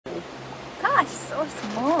so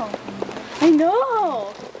small. I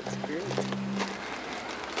know. It's great.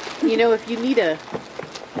 You know, if you need a...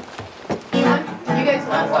 You guys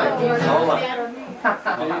want one?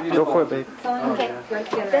 Go for it, babe. Okay.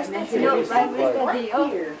 私たちのバイブルスタディを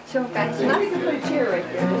紹介します。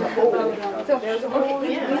So,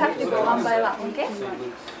 we have to go one by one, okay?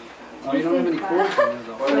 Oh, you don't have any cords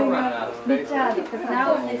in there, though. リチャードさ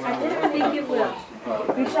ん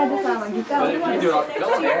リチャードさんはギターを You do it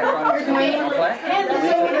acapella there.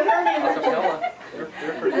 Acapella.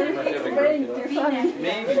 They're pretty much every group.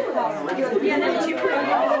 Maybe.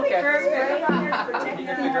 Okay. You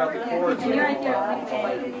can figure out the chords.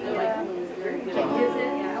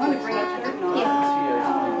 Yes.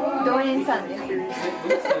 ドウェインさんです。 Turn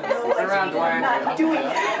around, Dwayne.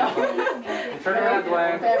 Turn around,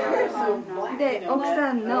 Dwayne. で、奥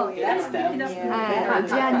さんのジア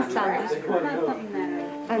ニスさんです。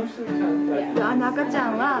あの赤ちゃ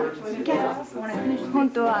んは本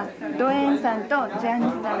当はドウェインさんとジアニ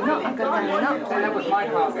スさんの赤ちゃんの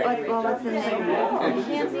おばつね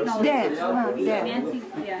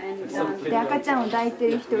で赤ちゃんを抱いて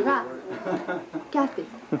る人がキャティ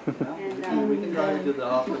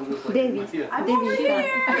デビーさ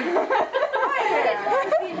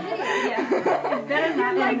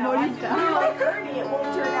ん。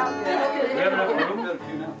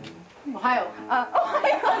Ohio.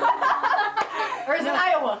 Or is it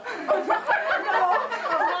Iowa?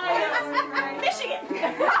 Michigan.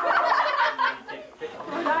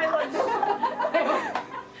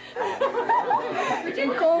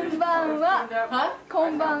 こんばんは。こ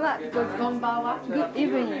んばんは。こんばんは。Good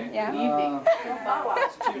evening. Yeah. Evening.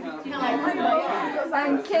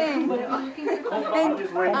 I'm Ken. And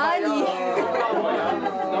Annie.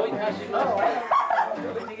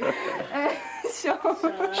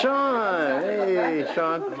 Sean! Hey,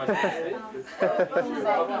 Sean. Over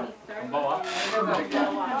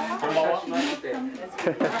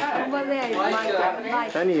there is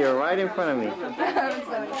Mike. Honey, you're right in front of me.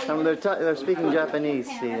 They're speaking Japanese.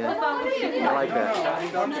 See, I like that.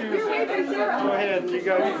 Go ahead, you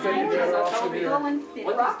guys take each other off of here.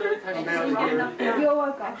 You're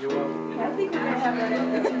welcome. I think we're gonna have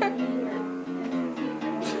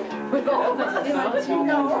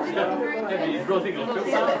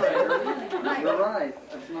You're right.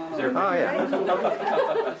 Oh, yeah.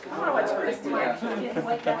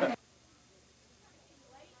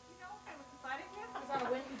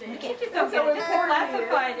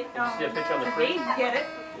 Classified it. See a picture on the fridge? Get it.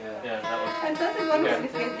 Yeah, that was. Entonces vamos a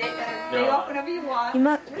decir day off whenever you want.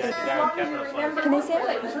 今、 Yeah, the guy with Kevin was like, キネセン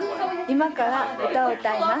今から歌を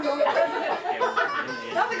歌います。 Don't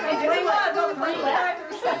think of anything else. Don't think of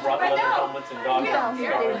They brought I leather know. helmets and dog Yeah.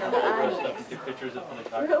 stuff and took pictures of the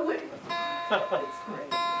car.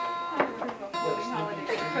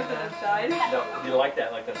 President died. No, you like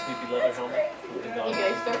that, like that sleepy leather helmet? With the dog. You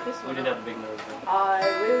guys start this We one. didn't have a big nose then. I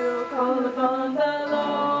will call upon the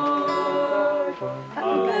Lord.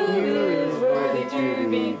 He is worthy to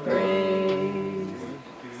be praised.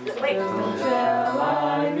 Wait. Shall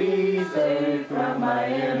I be saved from my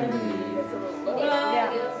enemies?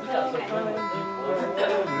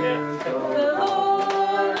 The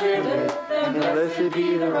Lord liveth, and blessed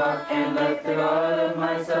be the rock, and let the God of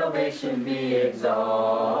my salvation be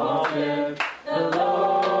exalted. The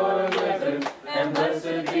Lord liveth, and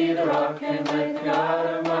blessed be the rock, and let the God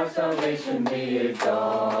of my salvation be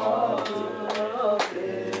exalted.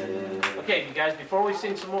 Okay, you guys, before we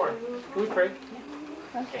sing some more, can we pray?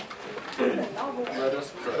 Okay.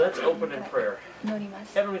 Let's open in prayer. 乗りま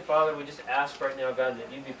す。 Heavenly Father, we just ask right now, God,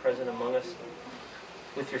 that you be present among us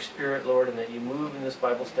with your Spirit, Lord, and that you move in this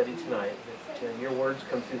Bible study tonight. That your words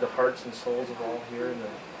come through the hearts and souls of all here, and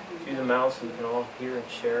through the mouths, so we can all hear and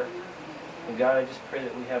share. And God, I just pray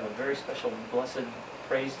that we have a very special, blessed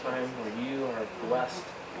praise time where you are blessed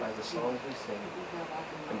by the songs we sing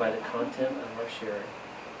and by the content of our sharing.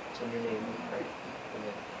 It's in your name we pray.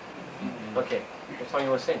 Amen. Okay, what song you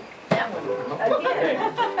want to sing? That one. Okay.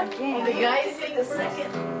 Again. The guys sing the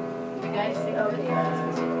second. The guys sing the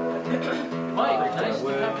Mike, nice to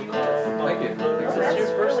have you on. Thank you. Is this your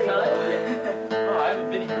first time? Oh, I haven't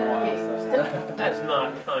been here in a while. That's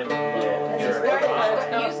not kind of you. You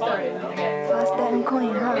started. First time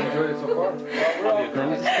coin, huh?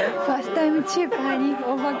 First time chip, honey.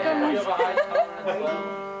 Overcome.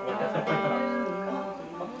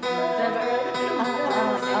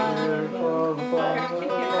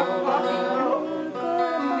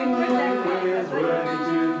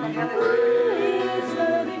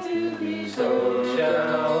 So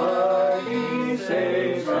shall I be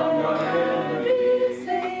saved from my enemies.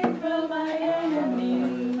 Saved from my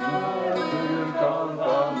enemies. I will call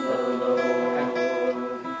on the Lord.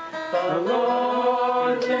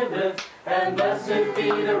 and blessed be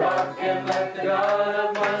the rock, and let the God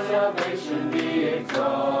of my salvation be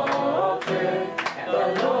exalted.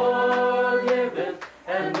 The Lord liveth,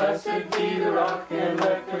 and blessed be the rock, and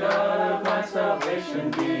let the God of my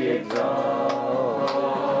salvation be exalted.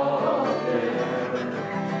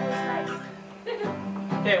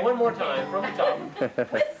 Okay, one more time from the top.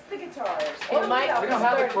 With the guitars. Hey, Mike, We don't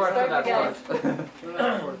have a chorus for that again.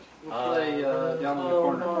 part. We'll play down in the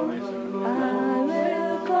corner for me. I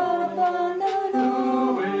will call upon the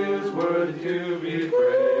Lord. Who is worthy to be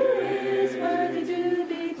praised? Worthy to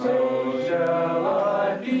be So praised. shall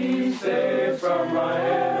I be saved from my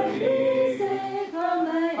enemies. Saved from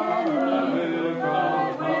my I enemies. will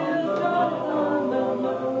call upon the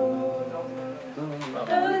Lord.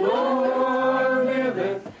 The Lord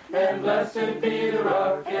liveth, and blessed be the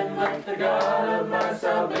rock, and let the God of my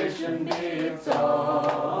salvation be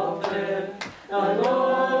exalted. The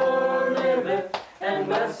Lord liveth, and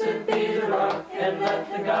blessed be the rock, and let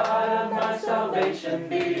the God of my salvation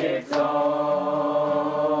be exalted.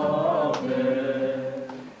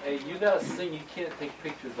 Hey, you gotta sing, you can't take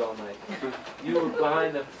pictures all night. You were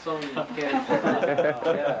behind the song, you can't.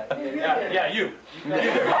 Yeah, you.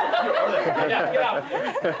 Yeah, get out.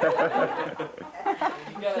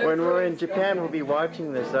 When we're in Japan, we'll be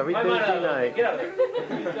watching this every My mind Thursday out of there. night. Get out of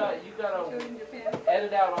there. You gotta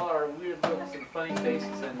edit out all our weird looks and funny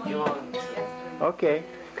faces and yawns. Okay.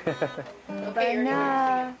 Bye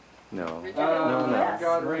now. No.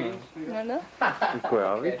 God reigns. No, no. Equal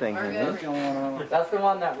everything, isn't it? That's the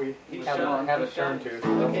one that we haven't turned to.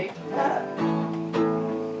 Okay.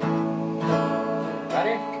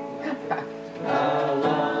 Ready? How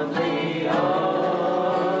lovely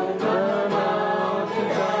on the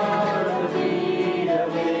mountains are the feet of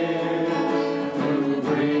him who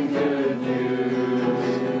bring good news,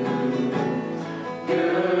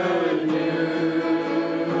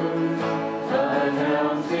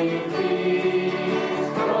 announcing peace,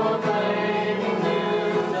 proclaiming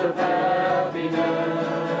news of happiness.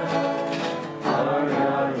 Our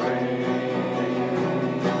God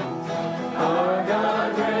reigns, our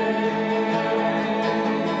God reigns,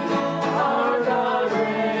 our God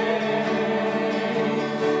reigns,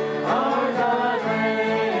 our God reigns,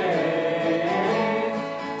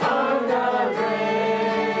 our God reigns,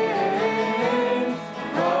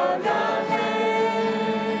 our God reigns.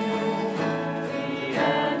 The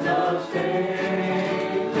angels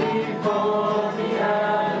sing before the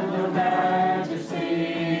hand of majesty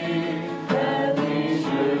that we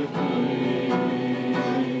should keep.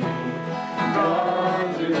 God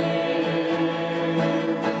to him,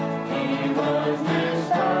 he was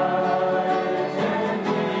despised, and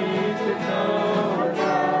we took no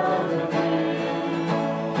account of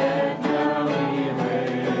him, yet now he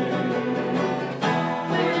reigns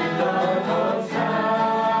with the Most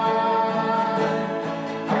High.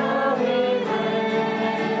 Now he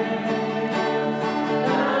reigns,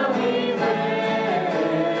 now he reigns,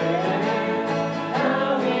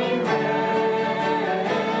 now he reigns,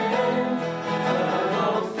 the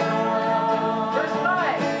Most High. Verse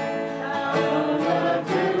 5. Out of the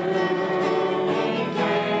tomb he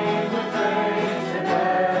came with grace and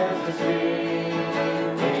majesty.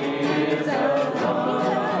 He is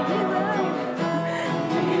alive.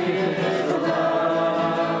 He is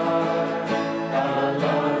alive.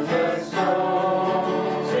 Alarms the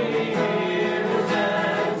soul, sing hymns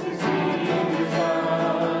as we sing his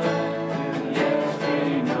song. Yes, we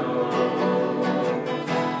know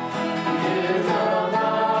he is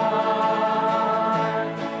alive.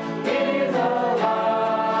 He's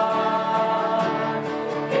alive.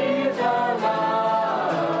 He's alive.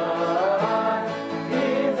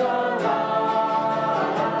 He's alive.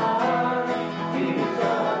 He's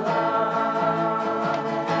alive.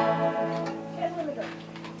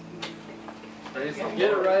 Get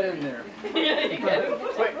it right in there. I'm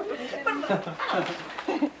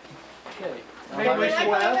going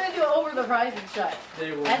to do it over the horizon shot.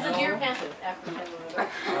 They will As a know. deer panteth after 10 minutes.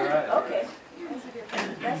 All right. Okay.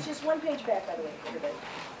 That's just one page back, by the way, everybody.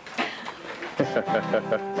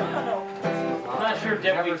 No. I'm not sure,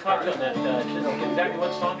 Deb, we talked on that. Just exactly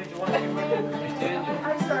what song did you want to do?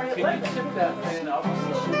 I'm sorry. Can you tip that fan up?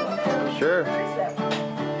 Sure. Where's that?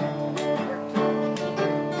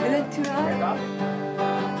 Is it too high?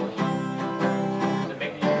 To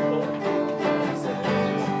make you cool.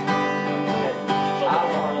 I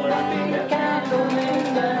want to be a candle in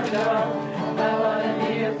the dark. I want to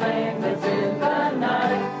be a flame that's in the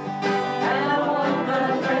night. And I want my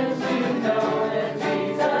friends to know that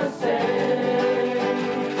Jesus saves.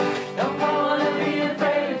 Don't want to be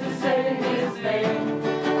afraid to say his name,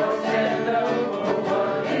 or stand up for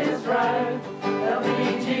what is right. There'll be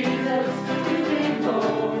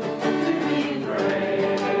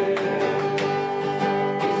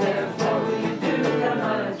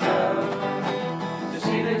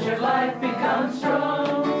life becomes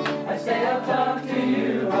strong. I say I'll talk to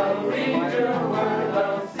you, I'll read your word,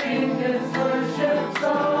 I'll sing this worship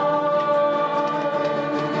song.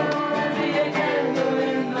 Be a candle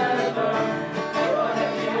in the dark, Lord,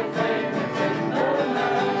 be a fragrance in the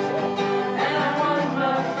night. And I want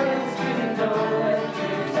my friends to know that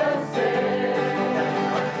Jesus said,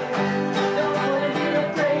 don't wanna be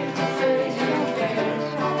afraid to say you can,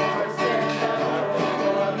 or stand up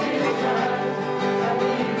for his right. I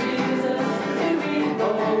need Jesus to be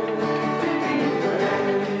bold, to be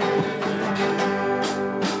brave.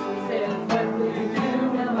 He says, what will you do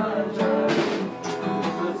when I'm drunk?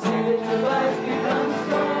 We'll see that your life becomes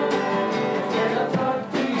strong. Instead of talk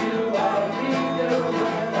to you, I'll read your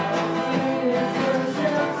word, I'll sing his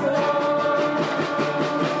worship song.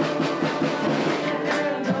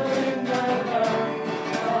 Candle in the dark,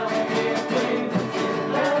 I'll be a fragrance in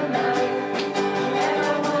the night. And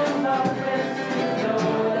I want my friends to know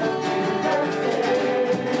that Jesus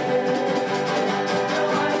said, don't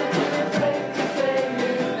wanna be afraid to say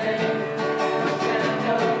his name, or stand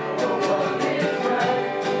up for what is right.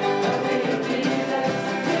 I need Jesus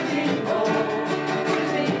to be bold, to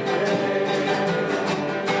be brave.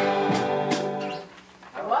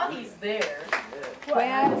 While he's there. Way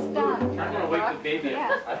out of stock. I'm gonna wake the baby up.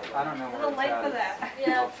 I don't know A little late for that.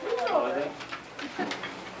 Yeah.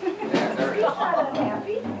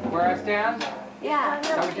 where I stand. Is Yeah.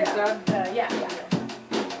 that what you said? Yeah.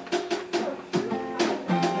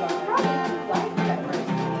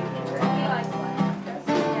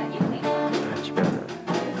 Much better.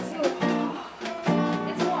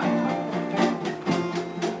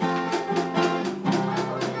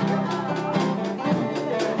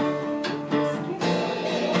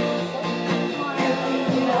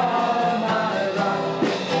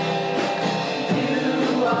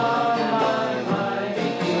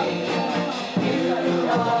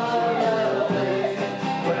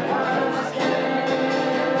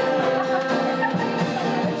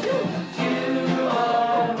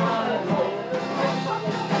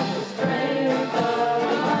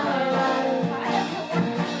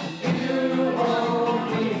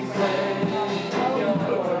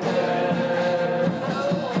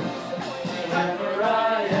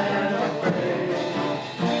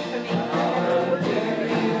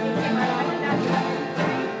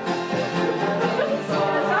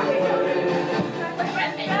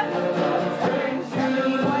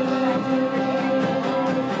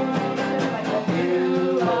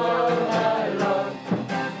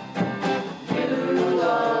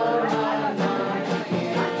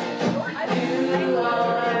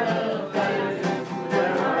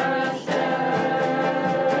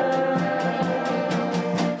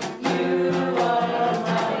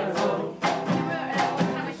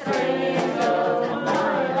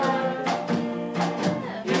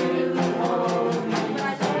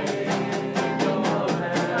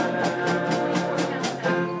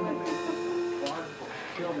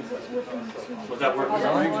 Was that working?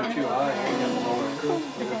 The legs are too high.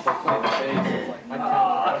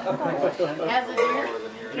 As a deer.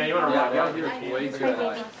 Yeah, you wanna rock out? It's way too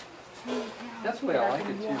high. That's the way I like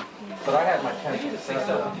it too. But I had my tension set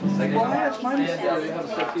up. Well, I asked mine to stay. I had to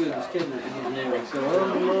step through this kid and his neighbor. So, oh,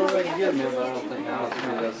 Lord, I can get him, but I don't think I'll do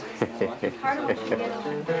this.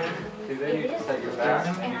 See, then you can set your back,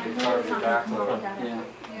 you can carve your back a little. Yeah.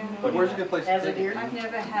 But where's a good place to As a take deer. it? I've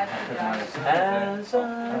never had to drive. As a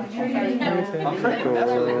I'm thinking that's what I'm afraid of.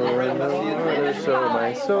 That's the Lord, so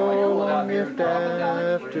my soul longeth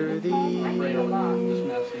after thee. Just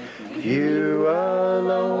messing. You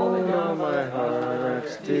alone are my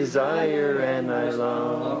heart's desire, and I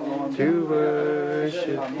long to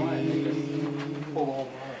worship thee.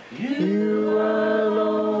 You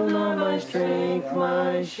alone are my strength,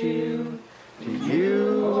 my shield. To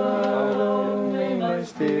you alone may my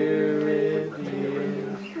spirit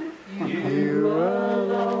yield. You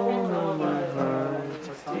alone are my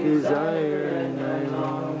heart's desire, and I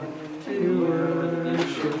long to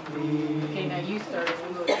worship thee. Okay, now you start.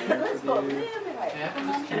 Let's go live it.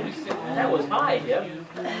 That was high, Deb.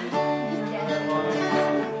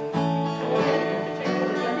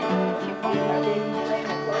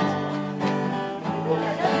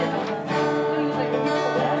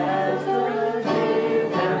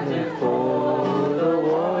 For the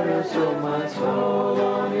water, so my soul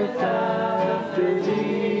longeth after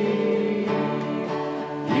thee.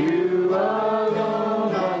 You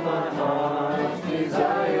alone are my heart's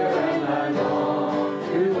desire, and I long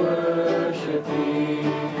to worship thee.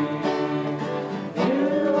 You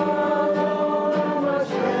alone are my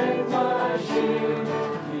strength, my shield.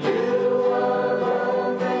 You alone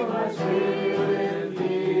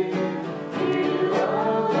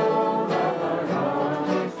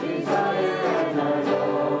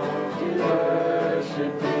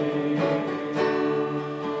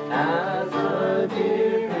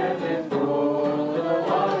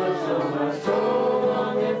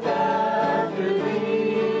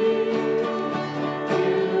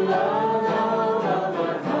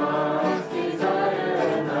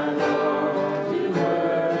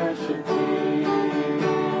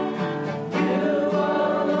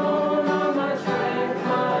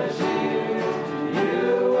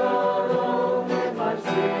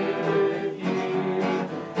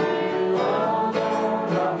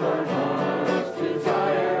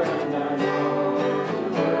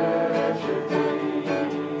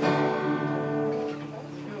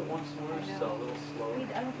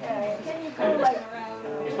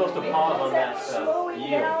supposed to pause on that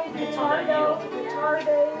yield. On that yield.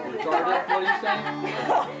 Retarded, what are you saying?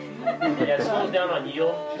 Yeah, it slows down on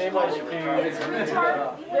yield. Name my spirit. And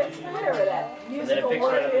then it picks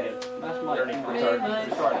right up again. That's my Learning retarded.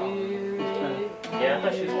 Yeah, I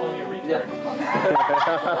thought she was calling you a retard.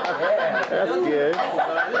 That's good.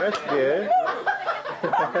 That's good.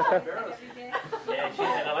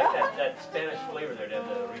 Yeah, and I like that Spanish flavor there, the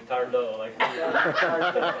retardo, like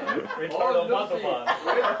retardo montalban.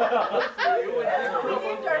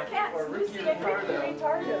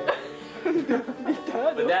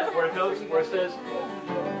 But that where it goes, where it says,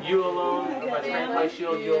 "You alone, my strength, my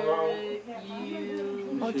shield, you alone."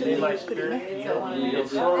 In my spirit, it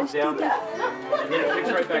slows down, and then it picks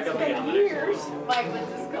right back up again on the next one. Mike,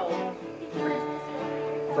 what's this called?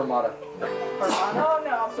 Fermata. Oh,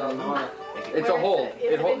 no. Fermata. It's a hold. Is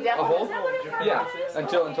it A hold? indefinite? Is that what it is? Yeah,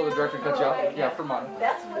 until the director cuts you off. Yeah, Fermata.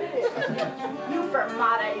 That's what it is. You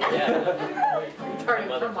fermata. Yeah.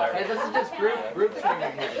 Mother Hey, this is just group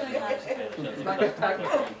singing. It's not just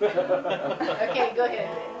technical. Okay, go ahead.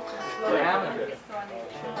 We're amateur.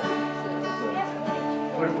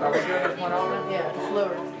 Are we doing this one over? Yeah,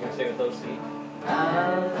 slower. You can sing with those feet.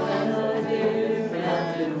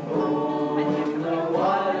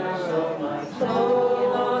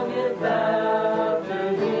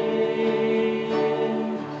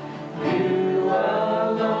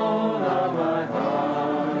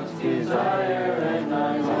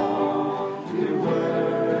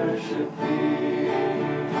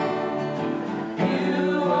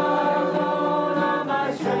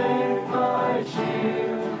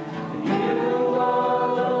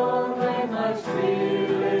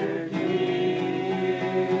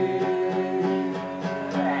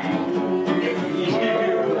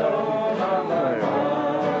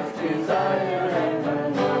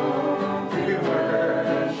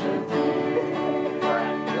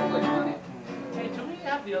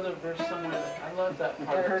 That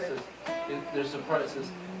part that says, there's a part that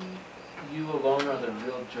says, "You alone are the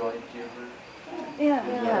real joy giver." Yeah.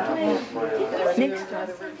 Next.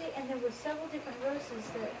 And there were several different verses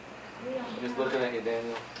that we don't. Just looking at you,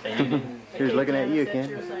 Daniel. He was looking at you, Ken. I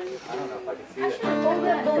don't know if I can see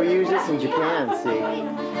that. We use this in Japan, see.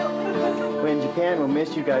 When Japan will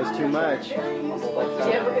miss you guys too much.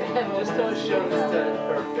 Just don't show this to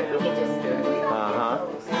her family. Uh-huh.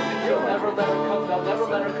 They'll never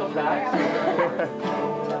let her come back.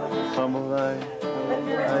 Humble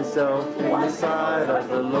thyself in the sight of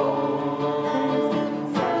the Lord.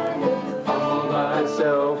 Humble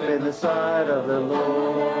thyself in the sight of the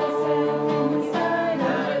Lord.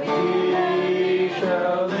 And he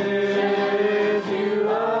shall lift you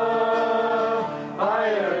up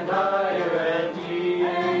higher and higher, and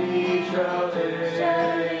he shall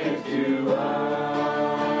lift you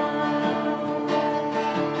up.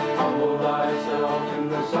 Humble thyself in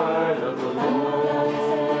the sight of the Lord.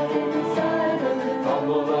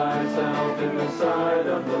 Humble thyself in the sight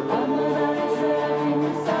of the Lord.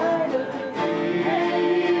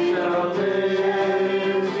 He shall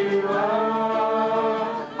lift you up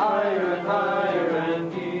higher and higher, and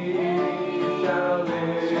he shall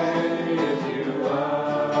lift you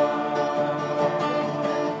up.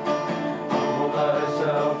 Humble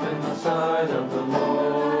thyself in the sight of the Lord.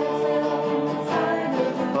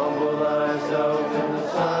 Humble thyself in the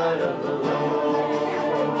sight of the Lord.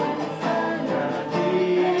 And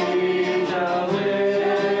he shall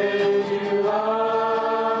lift you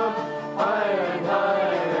up higher and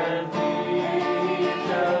higher, and he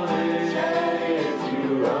shall lift you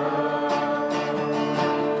up.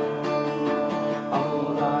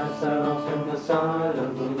 Humble thyself in the sight of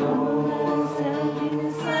the Lord.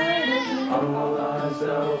 Humble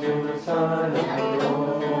thyself in the sight of the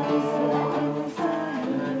Lord.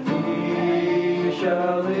 And he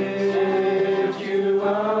shall lift you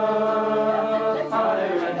up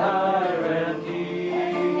higher and higher, and he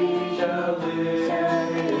shall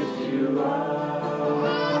lift you up.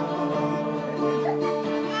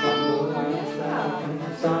 Humble thyself in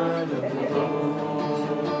the sight of the Lord.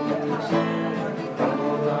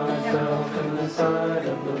 Humble thyself in the sight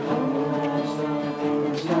of the Lord.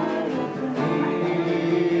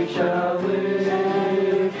 He shall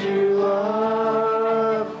lift you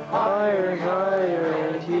up higher and higher,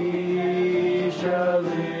 and he shall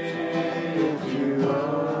lift you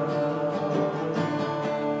up.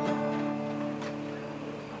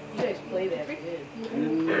 You guys play that good.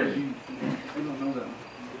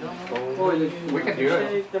 We can do it.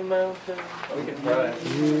 Take the mountain. We can try it.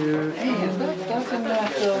 Hey, that's in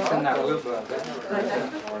that, it's in that loop.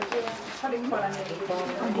 How do you put on it?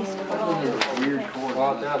 Weird chord.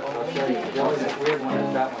 Well, it does. I'll show you. The only weird one is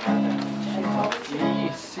that one right there.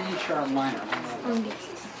 E, C sharp minor.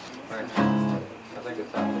 Right. I think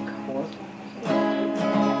it's that.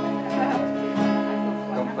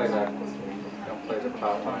 Don't play that. Don't play the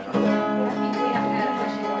top minor.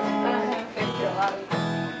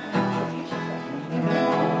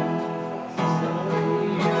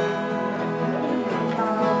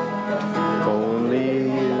 Only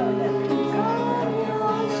you.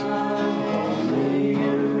 Only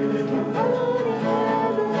you.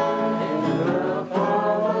 In the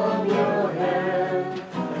palm of your hand.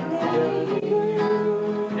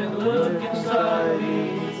 And look inside me.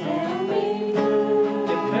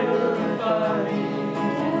 If everybody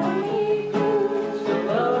still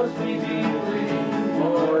loves me deeply,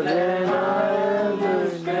 More than I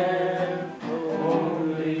understand.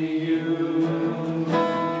 Only you.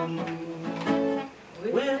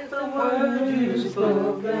 with the word you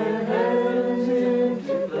spoke, the heavens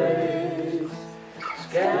into place.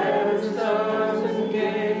 Scattered stars and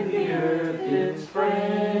gave the earth its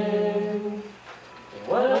frame.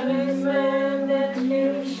 What is man that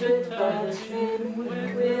you should touch him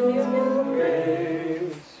with your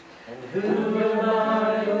grace? And who am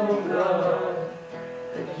I, oh God,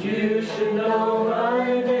 that you should know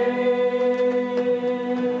my name?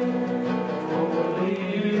 Only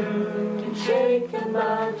you can shake the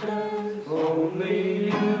mountains. Only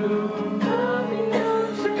you calm the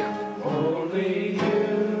ocean. Only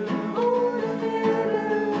you hold the river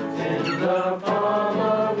in the palm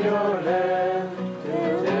of your hand.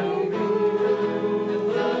 Tell me who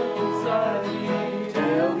look inside me.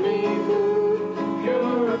 Tell me who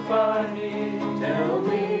purify me. Tell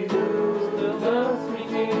me who still loves me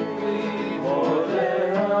deeply, more than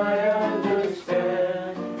I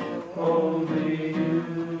understand. Only you.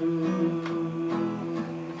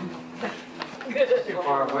 Too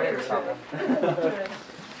far away or something.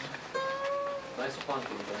 Nice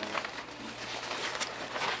funky, man.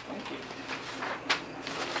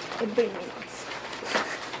 Every minute.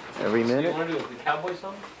 Every Do you minute? want to do the cowboy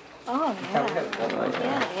song? Oh, yeah,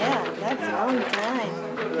 that's a long time.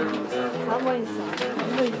 Cowboy song,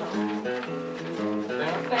 cowboy song.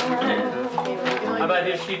 How about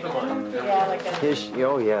His Sheep and Mine? Yeah, like that.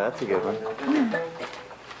 Oh yeah, that's a good one.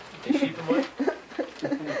 His Sheep and Mine?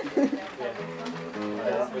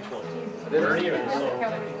 Yeah. Which one? Ernie or the song?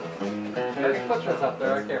 There's pictures up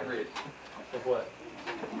there, I can't read. Of what?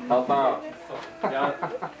 Help out. Yeah.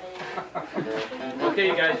 Okay,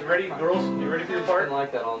 you guys, you ready? Girls, you ready for your Been part?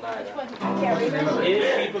 like that all night. Can't remember. His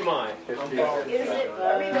Sheep and Mine. Is it,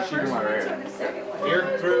 are we the first one or the second one?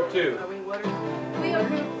 You're group 2. We are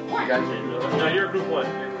group one. No, you're group 1.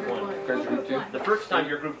 You're group 1. Chris, group two? The first time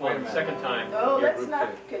you're group 1, the second time Oh, you're that's group not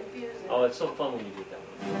 2. confusing. Oh, it's so fun when you do that.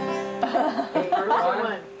 Okay, girls are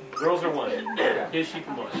one. Girls are 1. His Sheep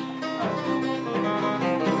and Mine.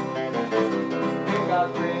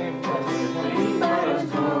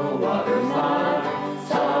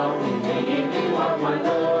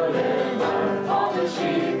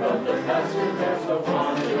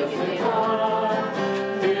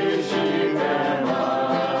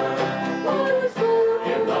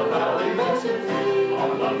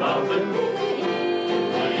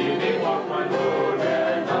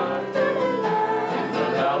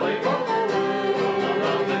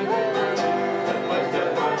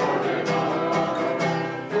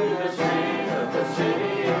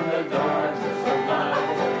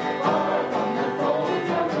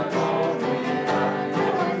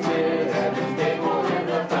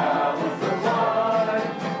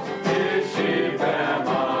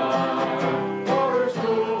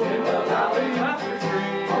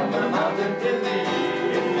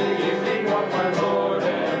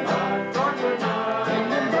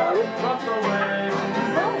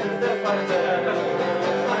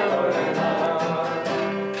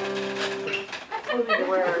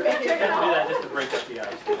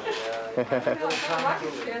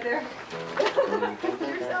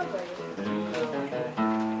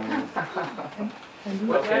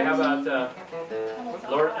 Okay, how about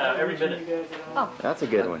Lord, every minute? That's a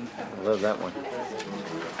good one. I love that one.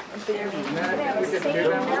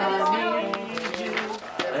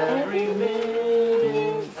 Every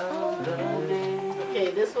minute of the day.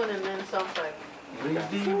 Okay, this one and then song 5. Please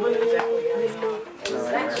be with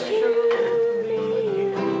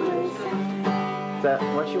Is that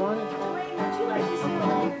what you wanted? Would you like to sing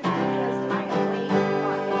along? Because I am waiting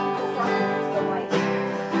on the performance, the light.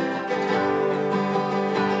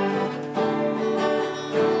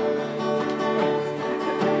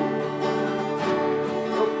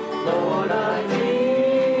 Lord, I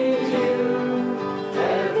need you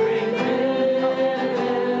every minute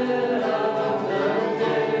of the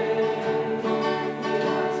day.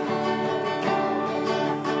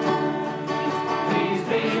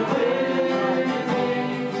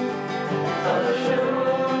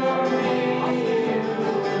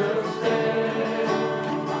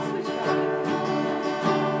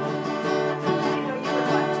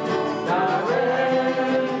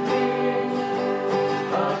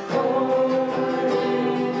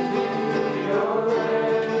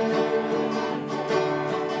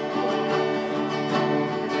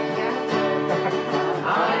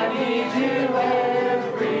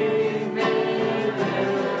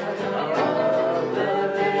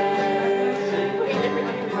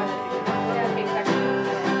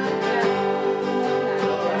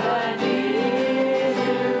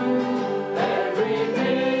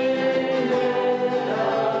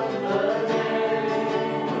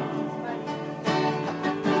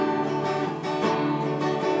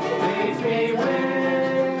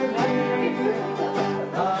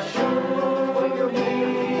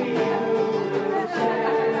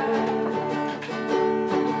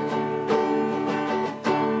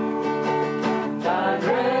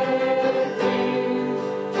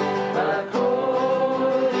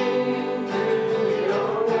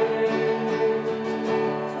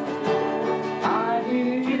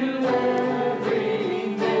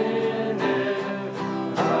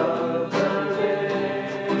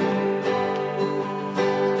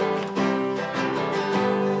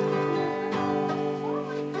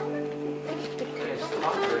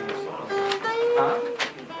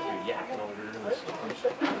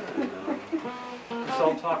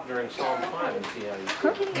 talk during Psalm 5 and see how you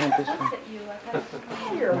feel. Cooking this one.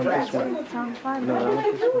 You're No, this one. Sound fun. No, What I am want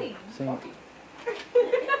I this one. doing? Sing.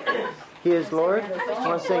 He is Lord. You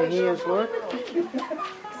want to sing He is Lord? Excuse me.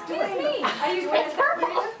 Are you going to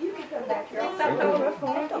You can come back here. It's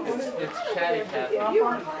Chatty Cathy.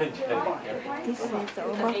 This is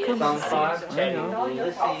all Psalm 5, I Chatty, know.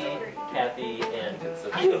 Lissy, Kathy, and it's a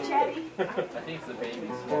baby. I think it's the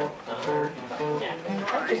baby's small.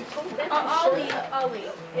 I'll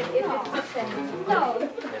leave. If it's no.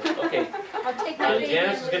 Okay. I'll take my baby.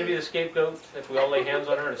 Janice is going to be the scapegoat if we all lay hands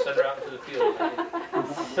on her and send her out into the field.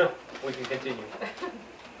 We can continue.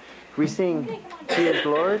 We sing He is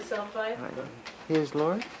Lord. Psalm 5? He is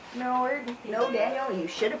Lord. No, Daniel, you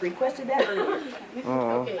should have requested that earlier.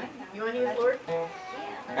 Oh. Okay, you want to use Lord?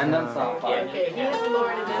 And then Psalm 5. Okay, he is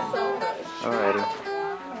Lord and then Psalm 5. Alrighty.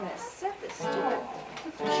 I'm going to set this stool.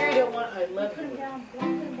 Sure you don't want, I love you.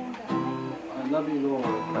 I love you, Lord. I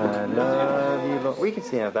love you, Lord. We can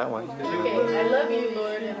sing out that one. Okay, I love you,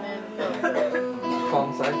 Lord, and then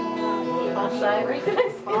Psalm 5. Psalm 5.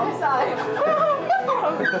 Psalm 5.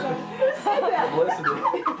 Listen to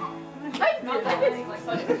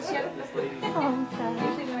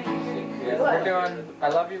We're doing I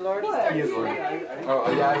love you, Lord. He is Lord. Oh,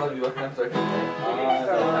 yeah, I love you, Lord. I'm sorry. I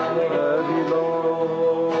love you,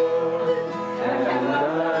 Lord. And I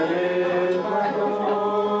lift my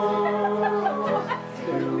voice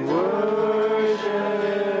to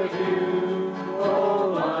worship you. Oh,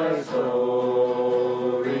 my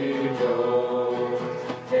soul, rejoice.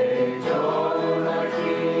 Take joy, my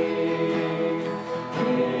King,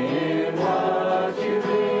 in what you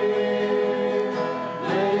did.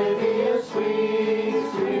 Let it be a sweet,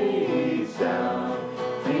 sweet sound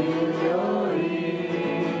in your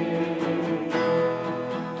ear.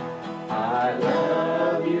 I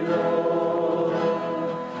love you, Lord,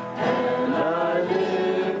 and I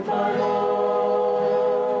lift my voice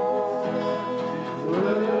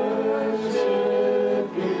to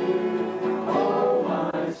worship you. Oh,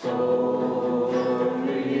 my soul,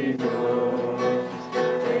 rejoice.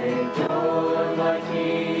 Take joy, my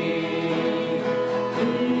King,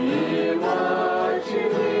 in what you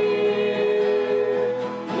hear.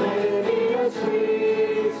 Let it be a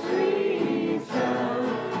sweet, sweet sound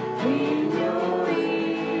in your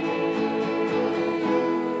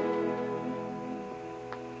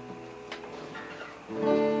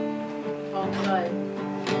Psalm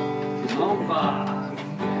 5. Psalm 5.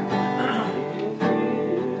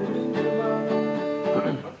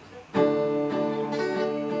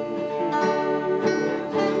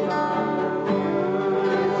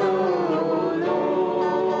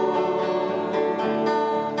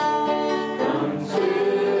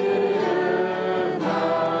 Consider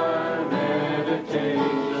my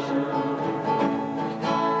meditation.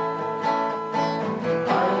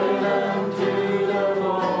 Hearken unto the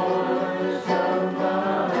voice of my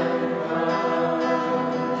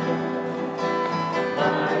heart.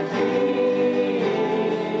 My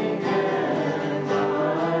King and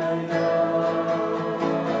my God.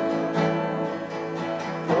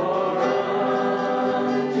 For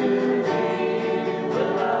unto thee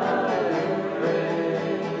will I pray.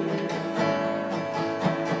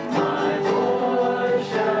 My voice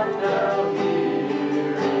shalt thou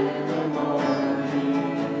hear in the morning.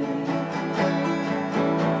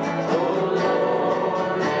 O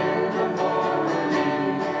Lord, in the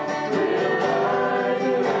morning will I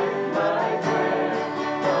direct my prayer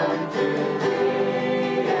unto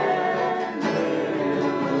thee and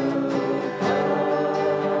will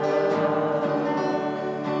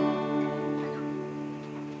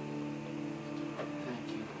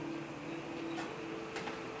Thank you.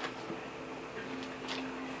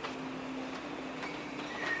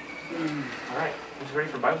 All right. Who's ready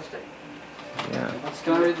for Bible study? Yeah. Let's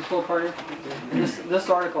go read this little part here. This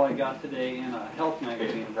article I got today in a health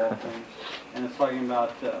magazine of all things, and it's talking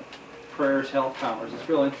about prayer's health powers. It's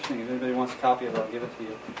real interesting. If anybody wants a copy of it, I'll give it to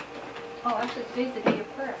you. Oh, actually, today's the day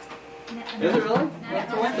of prayer. Is it really?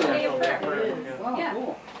 That's That's the day of coincidence. prayer. Wow, Yeah.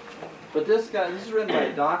 cool. But this is written by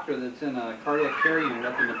a doctor that's in a cardiac care unit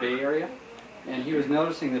up in the Bay Area, and he was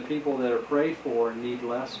noticing that people that are prayed for need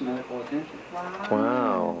less medical attention.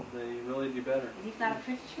 Wow. They really do better. He's not a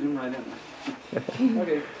Christian. Zoom right in there.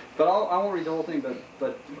 Okay, but I won't read the whole thing.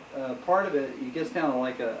 But part of it, he gets down to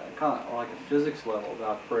like a kind of like a physics level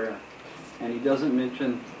about prayer, and he doesn't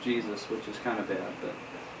mention Jesus, which is kind of bad, but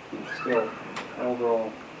still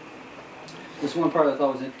overall. This one part I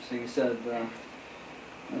thought was interesting. He said,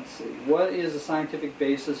 let's see, what is the scientific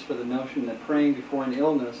basis for the notion that praying before an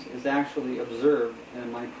illness is actually observed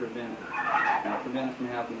and might prevent it from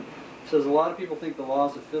happening? says, a lot of people think the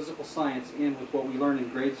laws of physical science end with what we learn in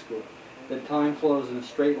grade school, that time flows in a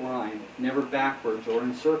straight line, never backwards or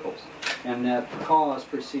in circles, and that cause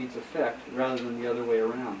precedes effect rather than the other way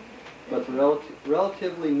around. But the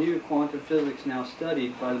relatively new quantum physics now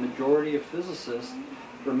studied by the majority of physicists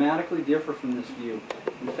dramatically differ from this view.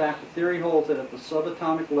 In fact, the theory holds that at the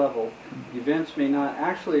subatomic level, events may not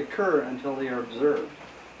actually occur until they are observed.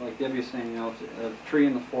 Like Debbie was saying, you know, a tree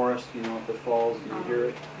in the forest, you know, if it falls, do you hear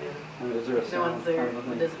it? And is there a sound? No one's there. Kind of a It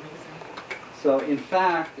thing? doesn't make sense. So in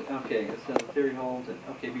fact, okay, it says the theory holds that,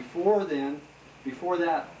 okay, before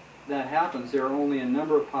that happens, there are only a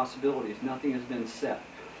number of possibilities. Nothing has been set.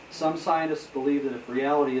 Some scientists believe that if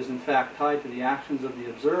reality is in fact tied to the actions of the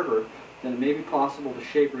observer, then it may be possible to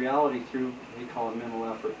shape reality through, they call it mental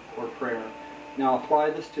effort or prayer. Now apply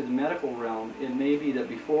this to the medical realm. It may be that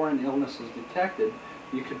before an illness is detected,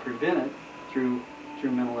 you could prevent it through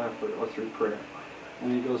mental effort or through prayer.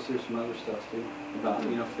 And he goes through some other stuff too, about,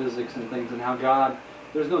 you know, physics and things, and how God,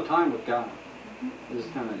 there's no time with God. It's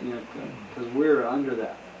kind of, you know, because we're under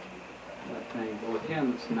that thing. But with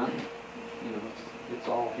him, it's nothing. You know, it's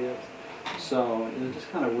all his. So it was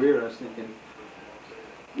just kind of weird. I was thinking,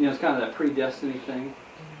 you know, it's kind of that predestiny thing.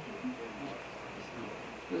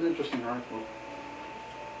 It was an interesting article.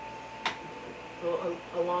 Well,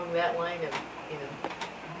 along that line of, you know,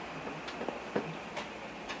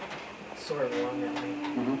 sort of along that line.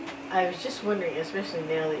 Mm-hmm. I was just wondering, especially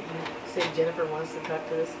now that you say Jennifer wants to talk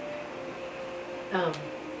to us.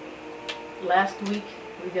 Last week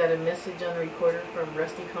we got a message on the recorder from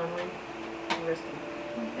Rusty Conway,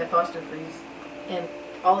 at Foster Freeze, and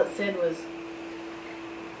all it said was,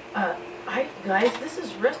 "Hi guys, this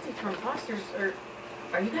is Rusty from Foster's.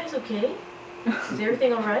 Are you guys okay? Is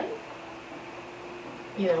everything all right?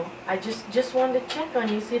 You know, I just wanted to check on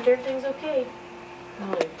you, see if everything's okay."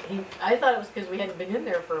 I'm like, I thought it was because we hadn't been in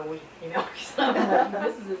there for a week, you know. So I'm like,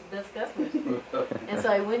 this is his best customers. And so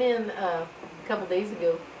I went in a couple days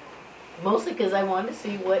ago, mostly because I wanted to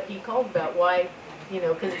see what he called about, why, you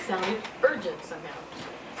know, because it sounded urgent somehow.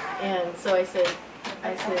 And so I said,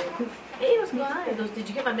 "Hey, what's going on?" He goes, "Did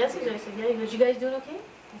you get my message?" I said, "Yeah." He goes, "You guys doing okay?"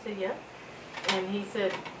 I said, "Yeah." And he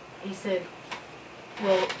said,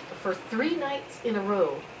 well, for 3 nights in a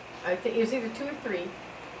row, I think it was either 2 or 3,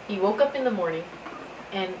 he woke up in the morning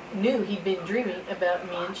and knew he'd been dreaming about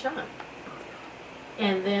me and Sean.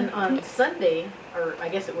 And then on Sunday, or I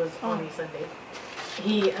guess it was on Sunday,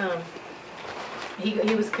 he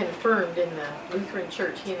was confirmed in the Lutheran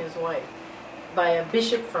church, he and his wife, by a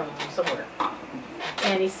bishop from somewhere.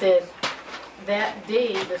 And he said that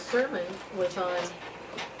day the sermon was on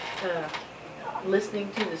listening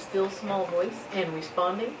to the still small voice and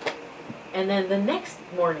responding. And then the next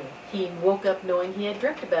morning he woke up knowing he had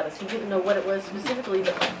dreamt about us. He didn't know what it was specifically,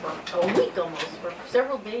 but for a week almost, for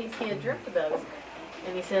several days he had dreamt about us.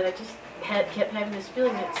 And he said, I just kept having this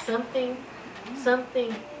feeling that something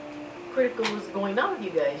critical was going on with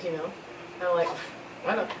you guys, you know. And I'm like,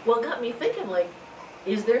 I don't. Well, it got me thinking, like,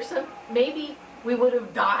 is there some, maybe we would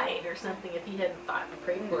have died or something if he hadn't thought and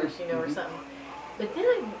prayed for us, you know, or something. But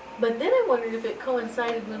then I wondered if it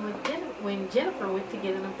coincided when Jennifer went to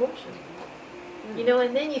get an abortion. You know,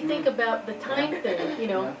 and then you think about the time thing, you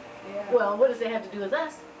know. Well, what does it have to do with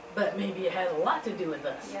us? But maybe it has a lot to do with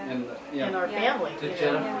us and our family. Did you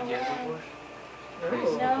know? Jennifer get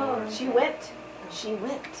abortion? No, she went.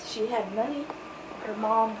 She had money. Her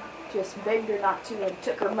mom just begged her not to and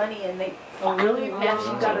took her money, and they really? Yeah,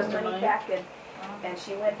 she got her Changed her money mind? back, and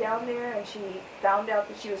she went down there and she found out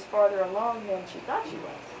that she was farther along than she thought she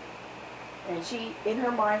was. And she, in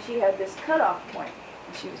her mind, she had this cutoff point,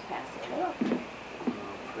 and she was past the cutoff point.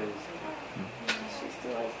 She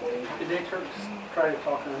still has the... Did they try to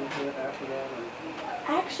talk her into it after that?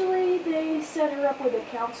 Or? Actually, they set her up with a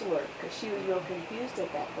counselor because she was real confused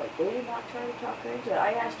at that point. They did not try to talk her into it.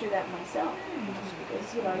 I asked her that myself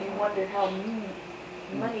because, you know, you wonder how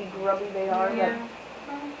money grubby they are,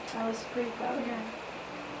 but I was pretty proud of her.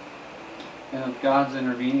 And if God's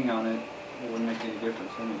intervening on it, it wouldn't make any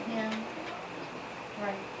difference anyway. Yeah.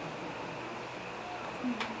 Right.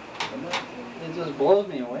 It just blows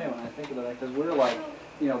me away when I think about that, because we're like,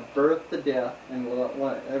 you know, birth to death, and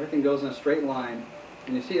everything goes in a straight line.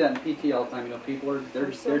 And you see that in PT all the time. You know, people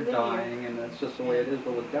they're dying, and that's just the way it is.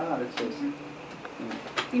 But with God, it's just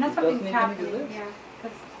You know it something's doesn't even happening, exist. yeah.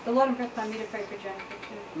 Because the Lord impressed on me to pray for Jennifer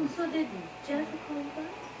too. So did Jennifer call you back?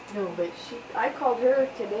 No, but I called her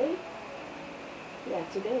today. Yeah,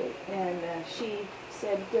 today, and she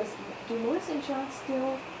said, "Do Melissa and Sean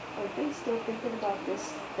still? Are they still thinking about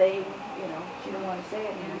this thing? You know, she didn't want to say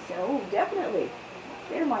it." And I said, "Oh, definitely.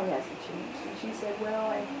 Their mind hasn't changed." And she said,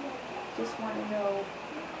 "Well, just want to know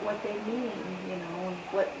what they mean, you know, and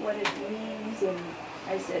what it means. And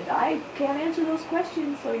I said, I can't answer those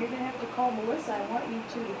questions, so you're going to have to call Melissa. I want you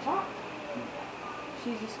two to talk.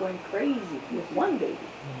 She's just going crazy with one baby.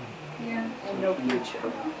 Yeah. And no future.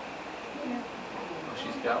 Well,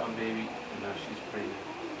 she's got one baby, and now she's pregnant.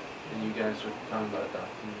 And you guys are talking about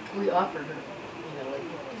adopting her. We offered her, you know, like,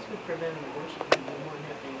 this would prevent an abortion from being more than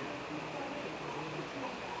happy.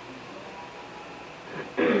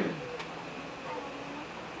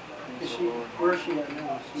 Where is she at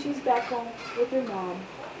now? She's back home with her mom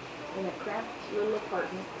in a cramped little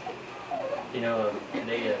apartment. You know,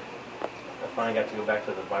 today I finally got to go back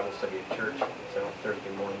to the Bible study at church. It's on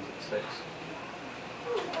Thursday mornings at 6.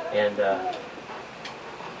 And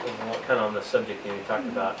kind of on the subject, you know, we talked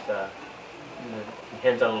about, he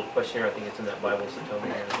hands out a little questionnaire. I think it's in that Bible Satome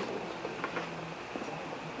here.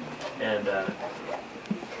 And, is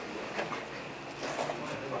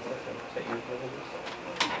that you?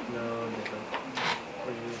 No, different. What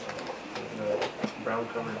are you using? The brown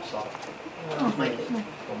covered soft. Oh, my goodness.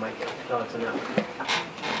 Oh, my God. No, it's in that one.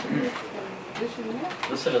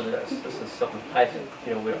 Listen to this. This is something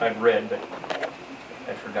I've read, but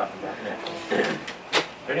I'd forgotten about it.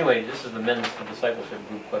 But anyway, this is the men's discipleship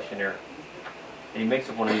group questionnaire. And he makes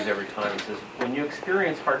up one of these every time. He says, when you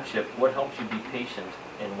experience hardship, what helps you be patient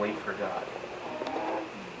and wait for God?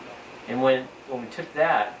 And when we took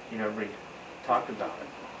that, you know, everybody talked about it.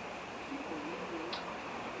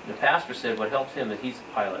 The pastor said what helps him is he's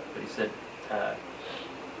a pilot, but he said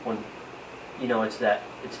when, you know, it's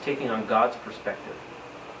taking on God's perspective.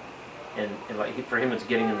 And like for him it's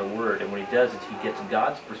getting in the Word, and when he does it, he gets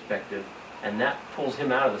God's perspective, and that pulls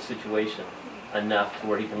him out of the situation enough to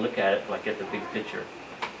where he can look at it like at the big picture.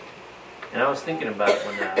 And I was thinking about it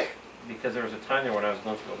when because there was a time there when I was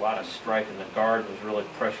going through a lot of strife, and the guard was really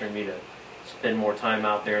pressuring me to spend more time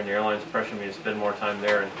out there, and the airline's pressuring me to spend more time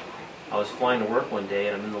there. And I was flying to work one day,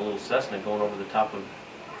 and I'm in the little Cessna going over the top of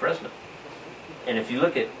Fresno. And if you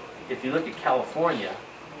look at California,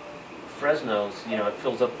 Fresno's, you know, it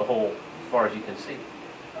fills up the whole as far as you can see.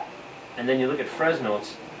 And then you look at Fresno,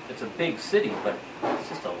 it's a big city, but it's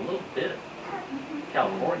just a little bit of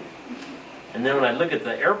California. And then when I look at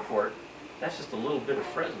the airport, that's just a little bit of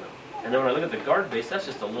Fresno. And then when I look at the guard base, that's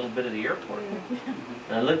just a little bit of the airport.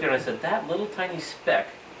 And I looked there and I said, that little tiny speck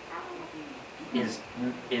is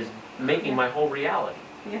making my whole reality.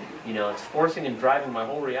 Yeah. You know, it's forcing and driving my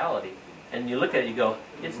whole reality. And you look at it, you go,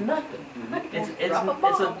 it's nothing.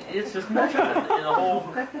 It's just nothing in the whole,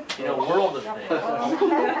 you know, world of things.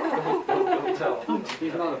 Don't tell.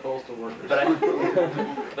 He's not a postal worker.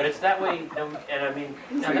 But it's that way, and I mean,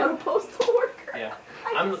 He's not a postal worker. yeah.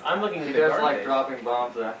 I'm looking at He the does guard like base. dropping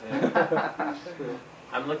bombs out there.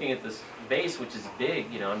 I'm looking at this base, which is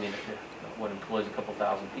big, you know, I mean, what employs a couple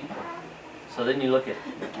thousand people. So then you look at,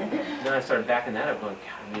 then I started backing that up going,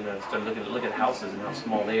 God, you know, I started look at houses and how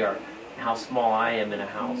small they are, and how small I am in a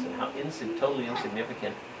house, and how totally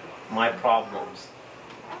insignificant my problems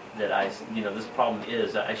that you know, this problem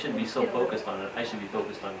is. I shouldn't be so focused on it. I should be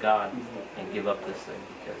focused on God and give up this thing,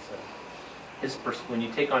 because when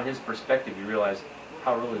you take on His perspective, you realize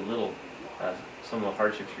how really little some of the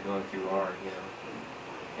hardships you're going through are, you know.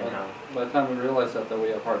 And how, by the time we realize that we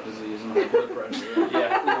have heart disease and high blood pressure.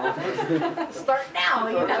 yeah. Start now,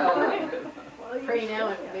 you know. Pray now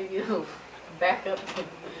and maybe it'll back up.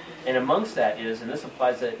 And amongst that is, and this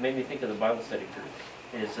applies, that it made me think of the Bible study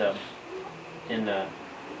group, is in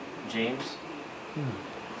James.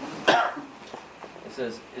 It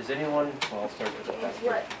says, is anyone, well, I'll start with that.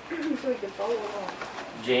 What? So we can follow along.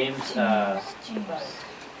 James, is that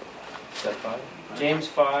 5? James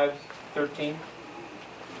 5:13.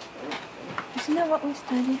 Isn't that what we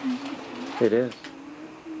studied, honey? It is.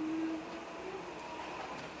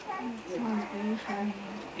 Sounds very funny.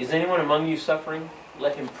 Is anyone among you suffering?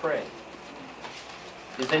 Let him pray.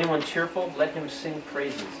 Is anyone cheerful? Let him sing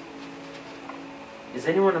praises. Is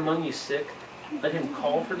anyone among you sick? Let him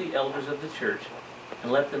call for the elders of the church,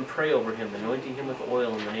 and let them pray over him, anointing him with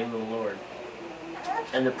oil in the name of the Lord.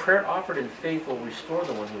 And the prayer offered in faith will restore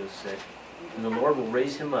the one who is sick, and the Lord will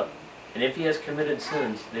raise him up. And if he has committed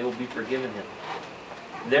sins, they will be forgiven him.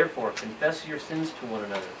 Therefore, confess your sins to one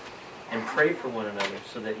another, and pray for one another,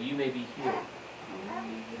 so that you may be healed.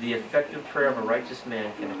 The effective prayer of a righteous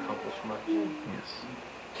man can accomplish much. Yes.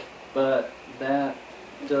 But that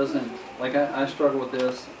doesn't, like I struggle with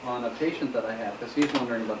this on a patient that I have, because he's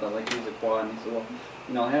wondering about that, like he's a quad, and he said, well,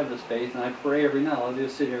 you know, I have this faith, and I pray every night. I'll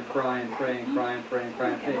just sit here and cry and pray and cry and pray and cry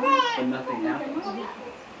and pray, but nothing happens.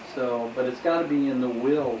 So, but it's got to be in the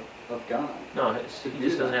will of God. No, he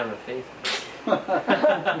just doesn't have enough faith. Here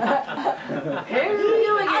we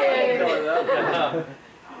go again.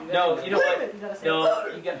 No, you know what? No,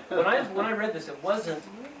 you got, when I read this, it wasn't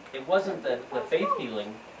the faith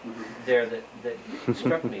healing there that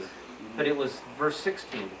struck me, but it was verse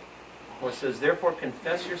 16, where it says, "Therefore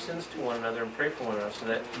confess your sins to one another and pray for one another, so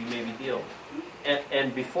that you may be healed."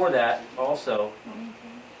 And before that, also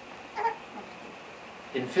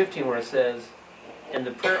in 15, where it says, "And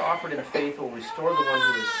the prayer offered in faith will restore the one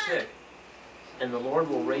who is sick, and the Lord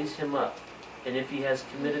will raise him up. And if he has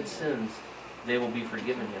committed sins, they will be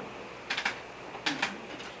forgiven him."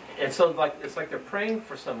 And so, like, it's like they're praying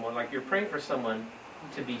for someone, like you're praying for someone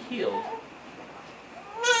to be healed.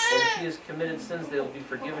 And if he has committed sins, they will be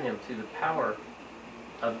forgiven him, through the power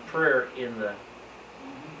of prayer in the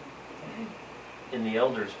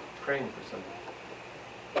elders praying for someone.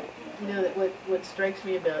 You know, that what strikes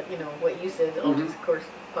me about, you know, what you said, always, of course,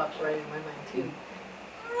 pops right in my mind, too.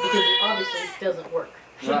 Because obviously it doesn't work.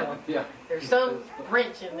 You know? Yeah. There's some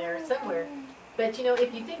wrench in there somewhere. But, you know,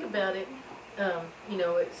 if you think about it, you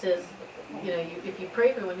know, it says, you know, if you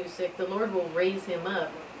pray for one who's sick, the Lord will raise him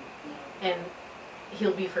up and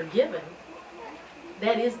he'll be forgiven.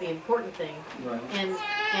 That is the important thing. Right.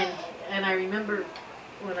 And I remember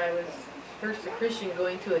when I was first a Christian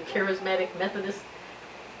going to a charismatic Methodist,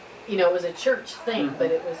 you know, it was a church thing,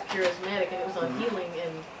 but it was charismatic, and it was on healing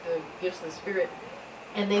and the gifts of the Spirit.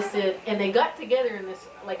 And they said, and they got together in this,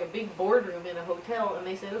 like a big boardroom in a hotel, and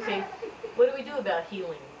they said, okay, what do we do about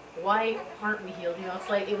healing? Why aren't we healed? You know, it's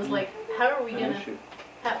like, it was like, how are we gonna,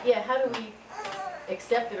 how do we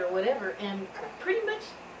accept it or whatever? And pretty much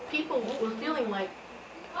people were feeling like,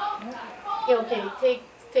 you know, okay,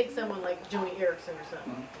 take someone like Joni Erickson or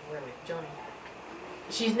something, whatever, Joni.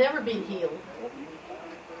 She's never been healed,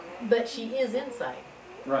 but she is inside.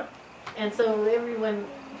 Right. And so everyone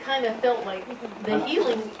kind of felt like the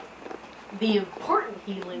healing, the important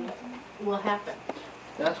healing, will happen.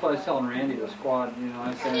 That's what I was telling Randy, the squad, you know,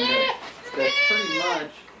 I said that pretty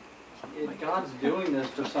much God's doing this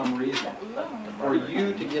for some reason, for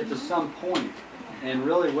you to get to some point, and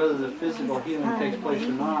really whether the physical healing takes place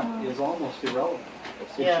or not is almost irrelevant.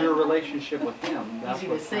 It's your relationship with Him. That's easy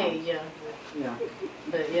what to say, counts. yeah. Yeah.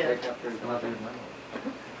 But yeah.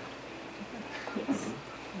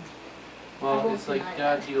 Well, it's like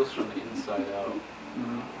God heals from the inside out.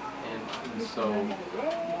 And so,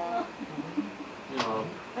 you know,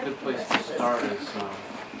 a good place to start is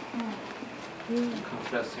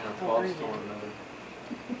confessing our faults to one another.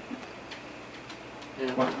 And,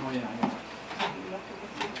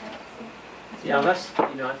 Yeah, that's,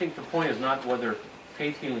 you know, I think the point is not whether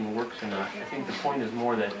faith healing works or not. I think the point is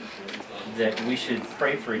more that we should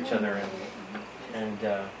pray for each other, and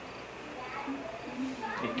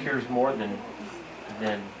it cures more than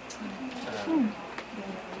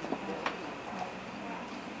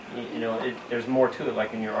you know, there's more to it,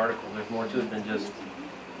 like in your article. There's more to it than just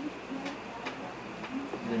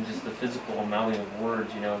the physical mouthing of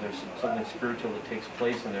words. You know, there's something spiritual that takes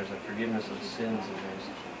place, and there's a forgiveness of sins, and there's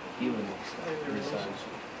healing and stuff.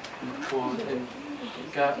 well, and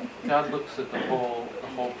God looks at the whole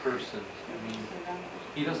person. I mean,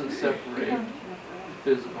 He doesn't separate the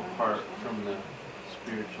physical part from the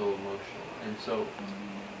spiritual, emotional. And so,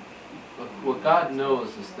 what God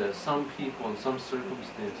knows is that some people in some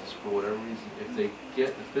circumstances, for whatever reason, if they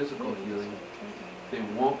get the physical healing, they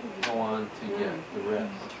won't go on to get the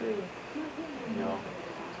rest. You know?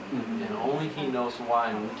 And only He knows why,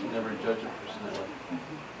 and we can never judge a person that way.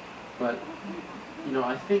 But, you know,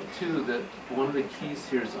 I think too that one of the keys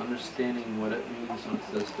here is understanding what it means when it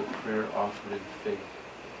says the prayer offered in faith.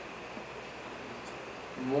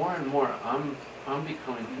 More and more, I'm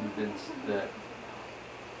becoming convinced that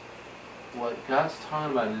what God's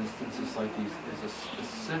talking about in instances like these is a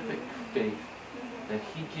specific faith that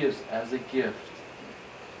He gives as a gift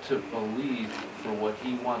to believe for what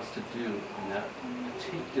He wants to do in that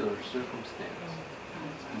particular circumstance.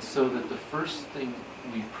 And so that the first thing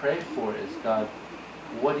we pray for is, God,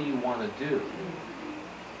 what do you want to do?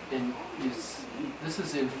 And this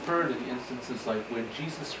is inferred in instances like where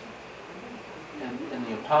Jesus and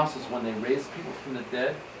the apostles, when they raised people from the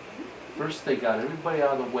dead, first they got everybody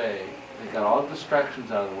out of the way, they got all the distractions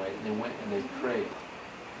out of the way, and they went and they prayed.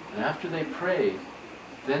 And after they prayed,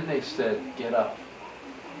 then they said, get up.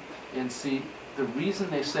 And see, the reason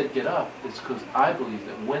they said get up is because I believe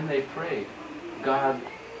that when they prayed, God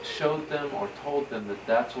showed them or told them that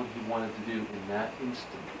that's what He wanted to do in that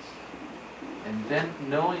instance. And then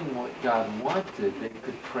knowing what God wanted, they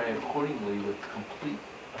could pray accordingly with complete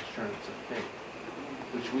assurance of faith,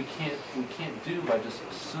 which we can't do by just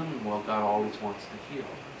assuming, well, God always wants to heal.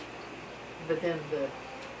 But then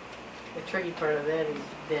the tricky part of that is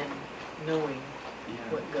then knowing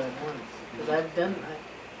what God wants. Because I've done that.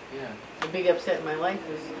 Yeah. The big upset in my life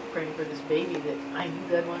was praying for this baby that I knew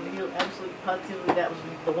God wanted to heal. Absolutely, positively, that was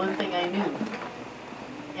the one thing I knew.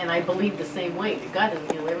 And I believed the same way. That God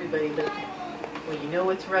doesn't heal everybody, but when you know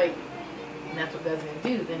what's right, and that's what God's going to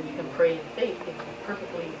do, then you can pray in faith and be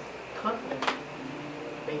perfectly confident.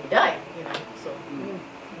 Baby died, you know, so.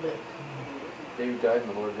 But Baby died and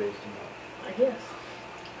the Lord raised him up. I guess.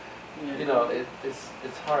 You know,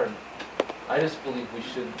 it's hard. I just believe we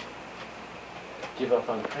should give up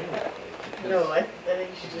on praying that way. No, I think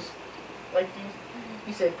you should just, like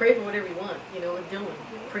you said, pray for whatever you want, you know, with Dylan.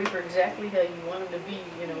 Pray for exactly how you want him to be,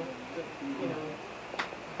 you know,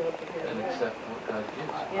 And accept what God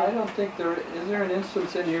gives. I don't think is there an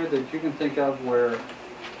instance in here that you can think of where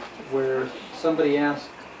somebody asked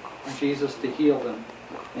Jesus to heal them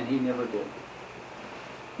and he never did?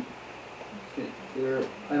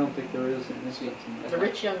 I don't think there is an instance in The there.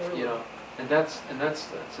 rich young ruler. You know, and that's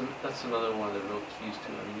another one of the real keys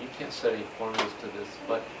to it. I mean, you can't set any formulas to this,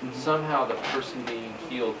 but somehow the person being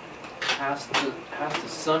healed has to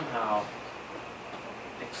somehow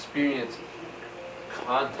experience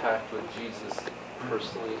contact with Jesus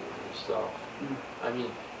personally himself. I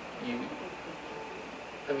mean,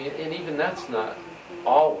 and even that's not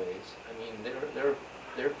always. I mean,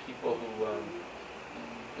 there are people who,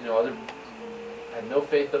 had no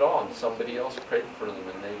faith at all, and somebody else prayed for them,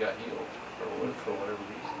 and they got healed for whatever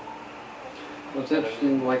reason. Well, it's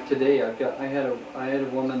interesting. Like today, I had a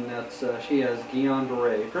woman that's she has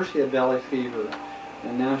Guillain-Barré. First, she had valley fever,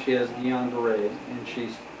 and now she has Guillain-Barré, and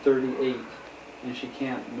she's 38, and she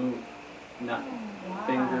can't move, nothing,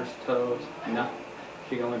 fingers, toes, nothing.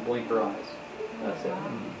 She can only blink her eyes. That's it.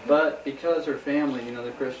 But because her family,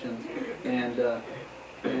 they're Christians, and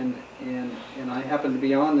I happened to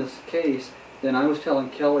be on this case, then I was telling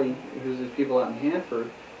Kelly, who's the people out in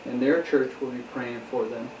Hanford, and their church will be praying for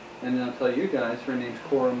them. And then I'll tell you guys, her name's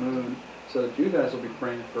Cora Moon, so that you guys will be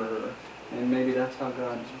praying for her. And maybe that's how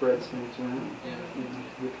God spreads things around,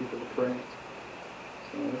 to get people to pray.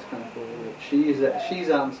 So that's kind of cool. She's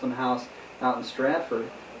out in some house out in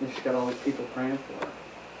Stratford, and she's got all these people praying for her.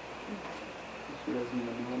 She doesn't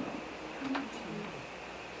even know that.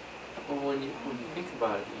 Well, when you think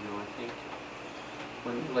about it, I think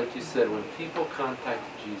when, like you said, when people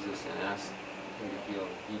contacted Jesus and asked him to heal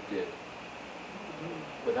them, he did,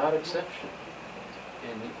 without exception.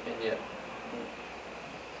 And yet,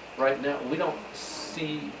 right now, we don't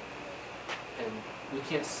see, and we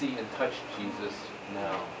can't see and touch Jesus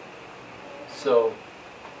now. So,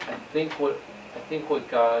 I think what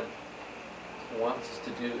God wants us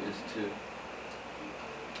to do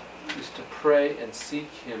is to pray and seek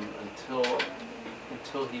Him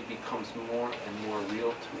until He becomes more and more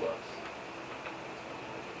real to us.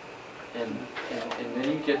 And then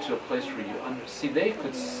you get to a place where you see, they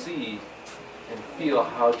could see and feel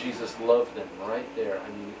how Jesus loved them right there. I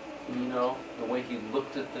mean, the way He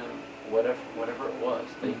looked at them, whatever it was,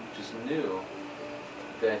 they just knew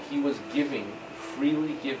that He was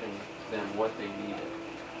freely giving them what they needed.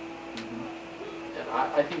 And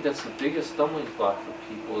I think that's the biggest stumbling block for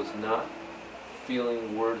people, is not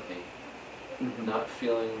feeling worthy, not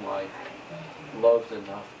feeling like loved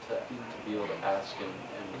enough to be able to ask and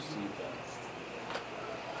receive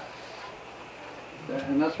that.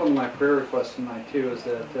 And that's one of my prayer requests tonight too, is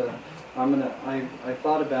that I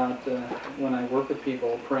thought about when I work with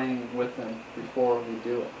people, praying with them before we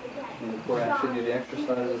do it, before I actually do the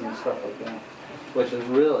exercises and stuff like that, which is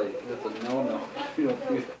really, it's a no-no. You don't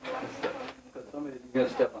do that. You're going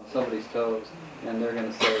to step on somebody's toes, and they're going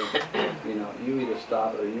to say, you either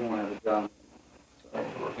stop it or you won't have a job. So,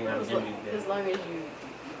 as long as you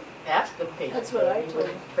ask the patient. That's what I told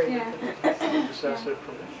him. Just ask their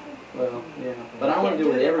permission. well, yeah. But I want to do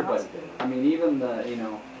it with everybody. I mean, even the,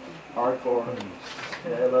 hardcore,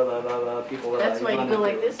 people that That's why you go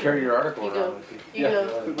like this. carry your article You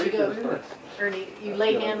around. go, Ernie, you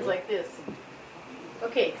lay hands like this.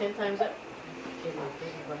 Okay, 10 times up.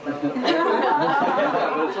 But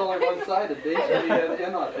it's only one-sided. They should be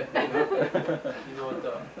in on it. You know what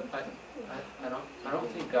though? I don't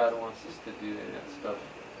think God wants us to do that stuff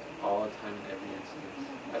all the time in every instance.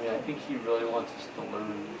 I mean, I think He really wants us to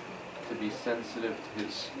learn to be sensitive to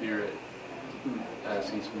His Spirit as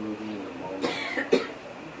He's moving in the moment.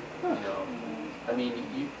 I mean,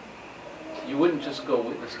 you wouldn't just go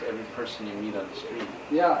witness to every person you meet on the street.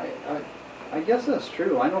 Yeah, I guess that's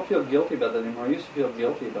true. I don't feel guilty about that anymore. I used to feel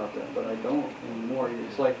guilty about that, but I don't anymore.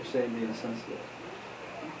 It's like you're saying, being sensitive.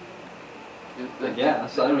 I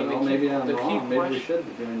guess. I don't know. Maybe I'm wrong. Maybe we should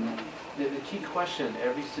be doing that. The key question in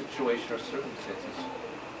every situation or circumstance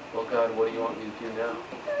well, God, what do you want me to do now?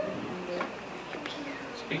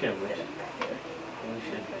 Speaking of which, we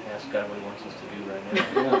should ask God what He wants us to do right now.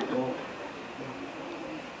 Yeah,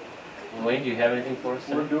 well, Wayne, do you have anything for us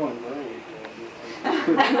We're today? doing great.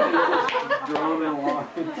 droning along.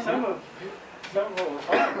 Some of what we're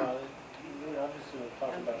talking about, I'm just going to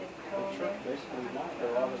talk about the church basically tonight. A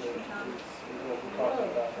lot of it is what we're talking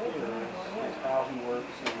about here is how He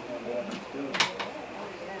works and what He's doing.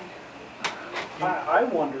 I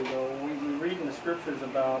wonder though, we read in the scriptures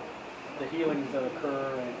about the healings that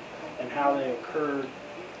occur and how they occurred.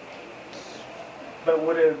 But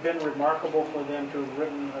would it have been remarkable for them to have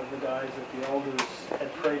written of the guys that the elders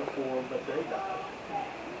had prayed for, but they died?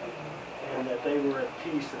 And that they were at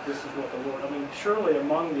peace, that this is what the Lord... I mean, surely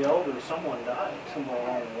among the elders someone died somewhere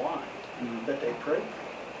along the line that they prayed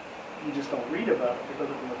for. You just don't read about it because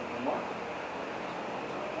it wasn't remarkable.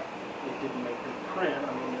 It didn't make good print.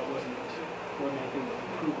 I mean, it wasn't anything to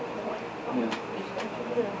prove a point.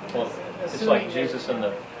 Well, it's like Jesus and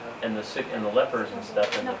the sick and the lepers and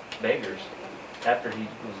stuff and the beggars. After he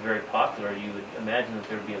was very popular, you would imagine that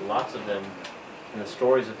there would be lots of them, and the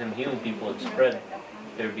stories of him healing people had spread.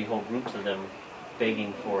 There would be whole groups of them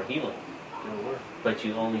begging for healing. But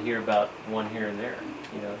you only hear about one here and there,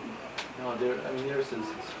 you know. No, there's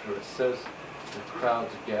instances where it says the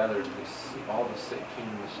crowds gathered, all the sick came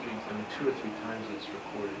in the streets. I mean, 2 or 3 times it's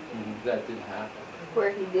recorded. That did happen. Where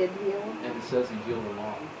he did heal. And it says he healed them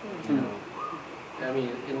all. You know. I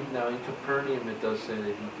mean, now in Capernaum it does say that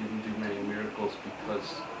he didn't do many miracles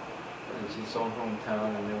because it was his own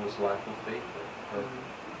hometown and there was lack of faith there.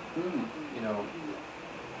 But, you know,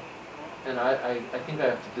 and I think I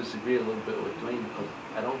have to disagree a little bit with Dwayne because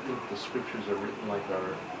I don't think the scriptures are written like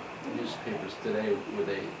our newspapers today where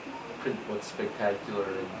they print what's spectacular.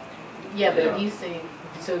 And, Yeah, but you say,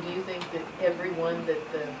 so do you think that everyone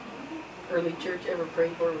that the early church ever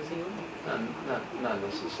prayed for was healed? Not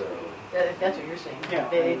necessarily. That's what you're saying. Yeah,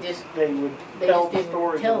 They would they tell just the didn't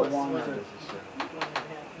stories tell of the us ones what- that...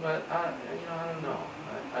 But I don't know.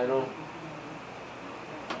 I don't.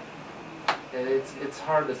 It's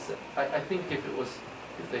hard to say. I think if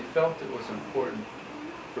they felt it was important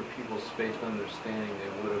for people's faith and understanding, they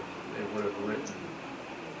would have written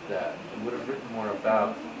that. They would have written more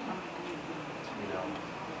about, you know.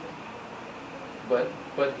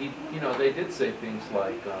 But he, you know, they did say things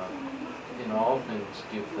like, in all things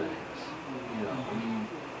give thanks. You know,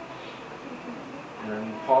 and I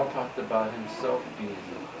mean, Paul talked about himself being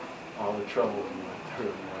all the trouble he went through.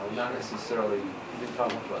 You know, not necessarily. He didn't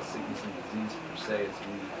talk much about sickness and disease per se, as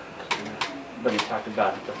we. You know. But he talked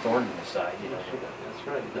about the thorn in the side, you know. That's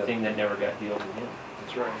right. The thing that never got healed in him.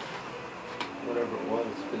 That's right. Whatever it was,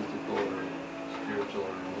 physical or spiritual or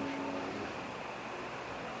emotional.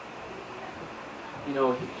 You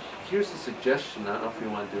know, here's a suggestion. I don't know if you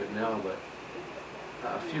want to do it now, but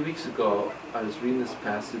a few weeks ago, I was reading this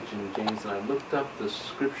passage in James, and I looked up the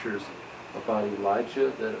scriptures about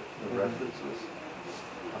Elijah, the references,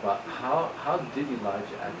 about how did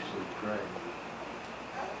Elijah actually pray.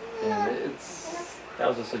 And that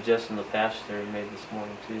was a suggestion the pastor made this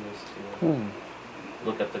morning too, was to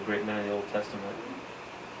look at the great men of the Old Testament,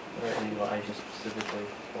 and Elijah specifically,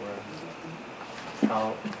 for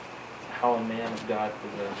how a man of God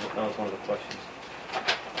could. That was one of the questions.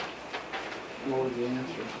 What was the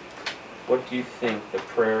answer? What do you think the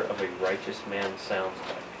prayer of a righteous man sounds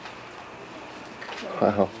like?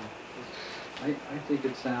 Wow. I think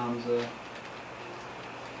it sounds, well,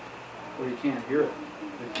 you can't hear it.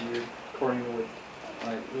 If you're according to what,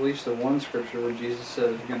 like, at least the one scripture where Jesus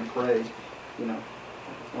said, if you're going to pray, you know,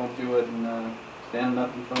 don't do it and standing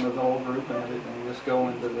up in front of the whole group and everything. Just go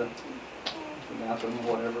into the bathroom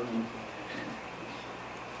or whatever.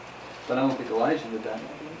 But I don't think Elijah did that.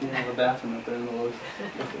 He didn't have a bathroom up there in the woods.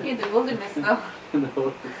 In the wilderness, though. In the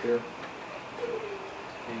woods, yeah.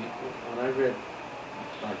 when I read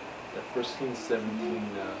the 1 Kings 17,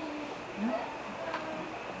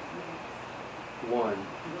 1,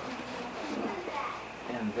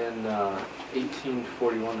 and then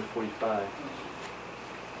 18:41 to 45,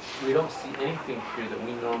 we don't see anything here that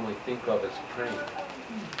we normally think of as praying.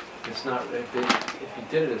 It's not. If he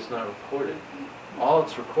did it, it's not recorded. All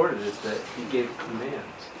it's recorded is that he gave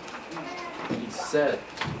commands. He said,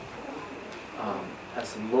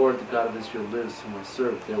 "As the Lord, the God of Israel, lives, whom I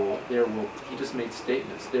serve, there will." He just made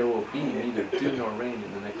statements. There will be neither dew nor rain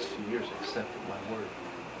in the next few years, except at my word.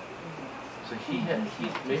 So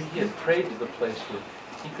maybe he had prayed to the place where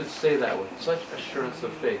he could say that with such assurance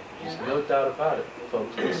of faith. There's no doubt about it,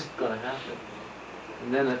 folks. This is going to happen.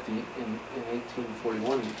 And then in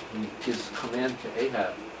 1841, he gives command to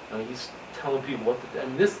Ahab. Now telling people what to do.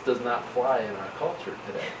 And this does not fly in our culture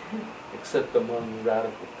today, except among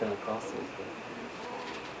radical Pentecostals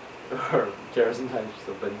or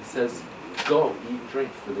charismatics. But he says, go, eat,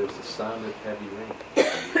 drink, for there's a sound of heavy rain.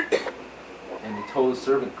 And he told his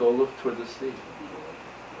servant, go look toward the sea.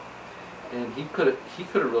 And he could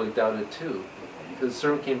have really doubted too. Because the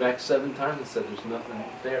servant came back 7 times and said, there's nothing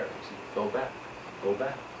there. He said, go back.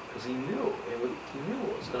 Because he knew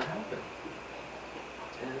what was going to happen.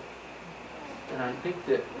 And I think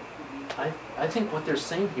that, I think what they're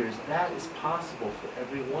saying here is that is possible for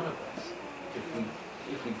every one of us.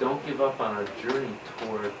 If we don't give up on our journey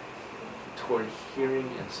toward hearing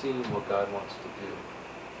and seeing what God wants to do.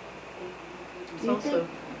 It's also,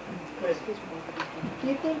 Do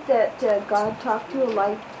you think that God talked to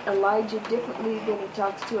Elijah differently than he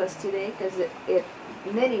talks to us today? Because it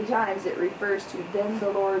many times it refers to, then the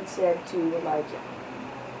Lord said to Elijah.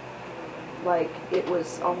 Like it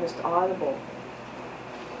was almost audible.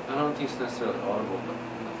 I don't think it's necessarily audible,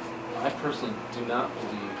 but I personally do not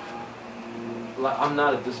believe, I'm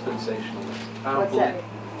not a dispensationalist. I don't believe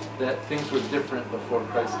that things were different before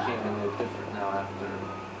Christ came and they're different now after.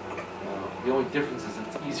 The only difference is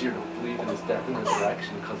it's easier to believe in his death and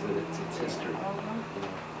resurrection because it's history.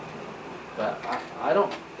 But I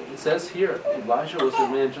don't, it says here, Elijah was a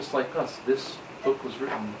man just like us. This book was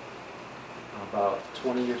written about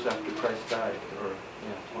 20 years after Christ died,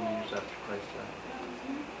 20 years after Christ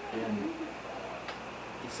died. And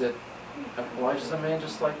he said, Elijah's a man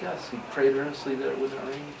just like us. He prayed earnestly that it wouldn't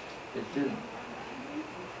rain. It didn't.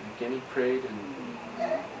 And again he prayed,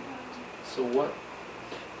 and so what?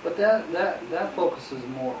 But that focuses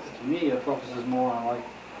more, to me, it focuses more on like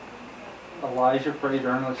Elijah prayed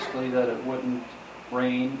earnestly that it wouldn't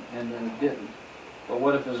rain and then it didn't. But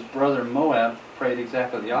what if his brother Moab prayed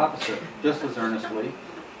exactly the opposite, just as earnestly?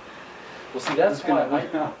 Well, see, that's why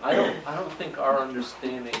I don't think our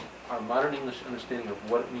understanding, our modern English understanding of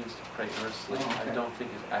what it means to pray earnestly, I don't think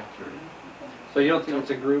is accurate. So you don't think it's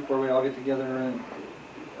a group where we all get together and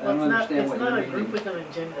I don't understand what it's not you're a group with an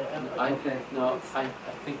agenda.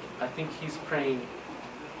 I think he's praying.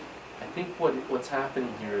 I think what's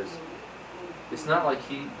happening here is, it's not like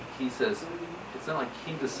he says, it's not like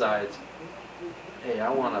he decides, hey, I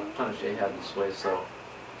want to punish Ahab this way, so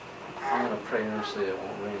I'm going to pray earnestly it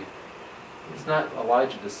won't rain. It's not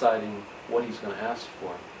Elijah deciding what he's going to ask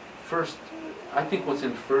for. First, I think what's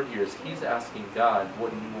inferred here is he's asking God, what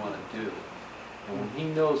do you want to do? And when he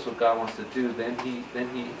knows what God wants to do, then he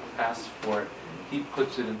asks for it. He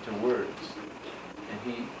puts it into words.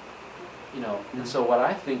 And and so what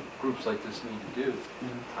I think groups like this need to do,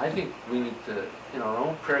 I think we need to, in our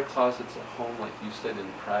own prayer closets at home, like you said,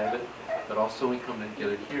 in private, but also when we come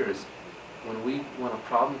together here, is when a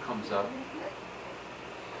problem comes up,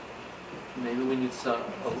 maybe we need some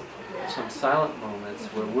silent moments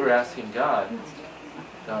where we're asking God,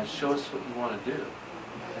 show us what you want to do.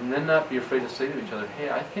 And then not be afraid to say to each other, hey,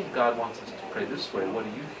 I think God wants us to pray this way. What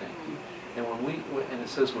do you think? And and it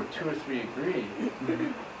says where 2 or 3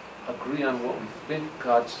 agree on what we think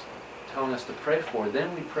God's telling us to pray for,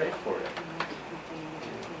 then we pray for it.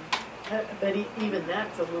 But even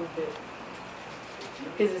that's a little bit,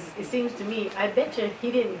 because it seems to me, I bet you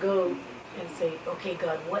he didn't go and say, okay,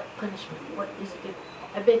 God, what punishment? What is it?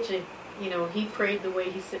 I bet you, he prayed the way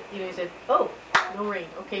he said, he said, oh, no rain,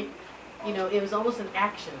 okay. It was almost an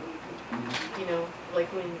action. Like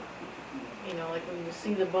when you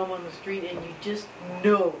see the bum on the street and you just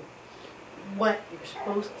know what you're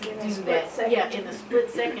supposed to do that. Yeah, in a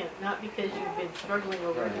split second, not because you've been struggling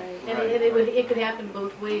over it. And it could happen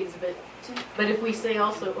both ways, but if we say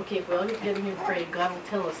also, okay, if we all get together and pray, God will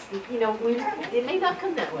tell us. It may not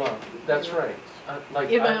come that way. Well, that's right.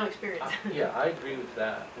 In my own experience. I agree with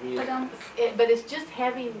that. I mean, but it's just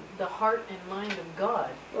having the heart and mind of God.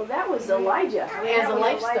 Well, that was Elijah. As a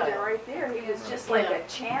lifestyle. Elijah right there. He was just like a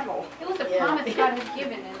channel. It was a promise God had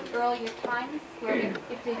given in earlier times where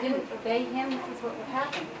if they didn't obey him, this is what would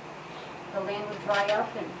happen. The land would dry up,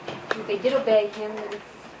 and if they did obey him,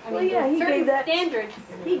 He gave that standards.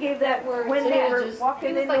 He gave that were when they were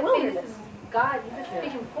walking in the wilderness. God, he's just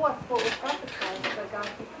speaking forth what was prophesied by God.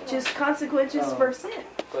 Just consequences for sin.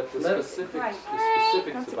 But the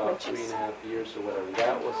specifics about 3.5 years or whatever,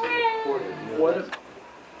 that wasn't recorded.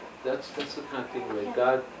 That's the kind of thing where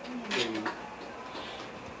God can.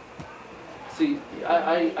 See,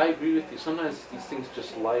 I agree with you. Sometimes these things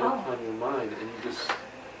just light upon your mind, and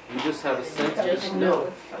you just have a sense of just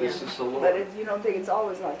know this is the Lord. But you don't think it's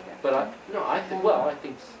always like that. But I think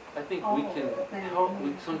we can help.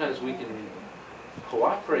 Sometimes we can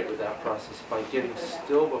cooperate with that process by getting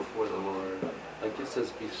still before the Lord. Like it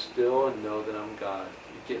says, be still and know that I'm God.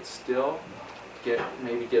 get still,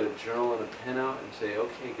 maybe get a journal and a pen out and say,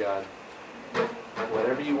 okay, God,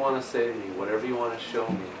 whatever you want to say to me, whatever you want to show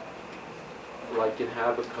me. Like in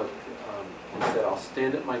Habakkuk, he said, I'll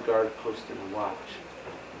stand at my guard post and watch,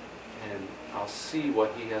 and I'll see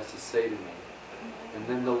what he has to say to me. And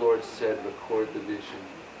then the Lord said, record the vision.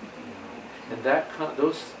 And that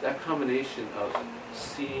combination of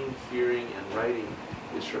seeing, hearing, and writing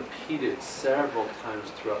is repeated several times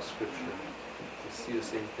throughout Scripture. You see the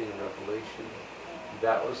same thing in Revelation.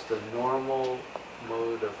 That was the normal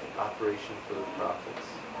mode of operation for the prophets.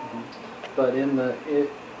 But in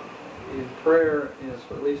prayer is,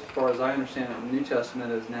 at least as far as I understand it, in the New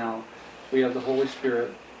Testament is now we have the Holy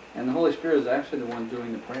Spirit, and the Holy Spirit is actually the one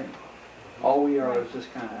doing the praying. All we are is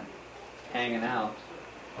just kind of hanging out,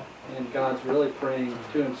 and God's really praying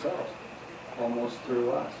to Himself, almost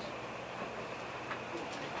through us.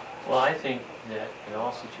 Well, I think that in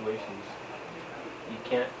all situations, you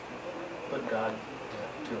can't put God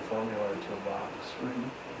to a formula or to a box.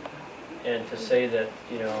 Mm-hmm. And to say that,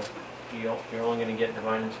 you're only going to get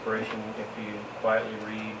divine inspiration if you quietly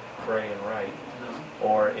read, pray, and write,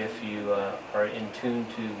 or if you are in tune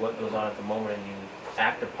to what goes on at the moment and you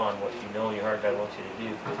act upon what you know in your heart God wants you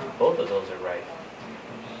to do. Both of those are right.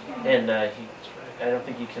 And I don't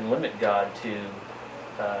think you can limit God to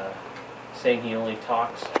saying He only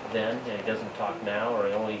talks then and He doesn't talk now, or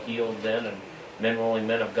He only healed then and men were only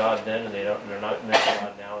men of God then and they're not men of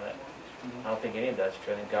God now. I don't think any of that's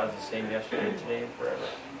true. I think God's the same yesterday, today, and forever.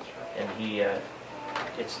 And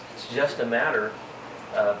it's just a matter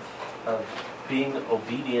of being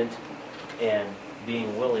obedient and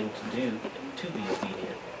being willing to be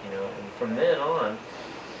obedient, And from then on,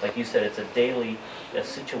 like you said, it's a daily,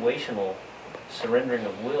 situational surrendering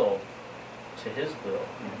of will to His will.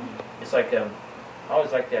 Mm-hmm. It's like I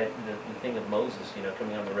always like the thing of Moses,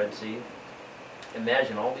 coming on the Red Sea.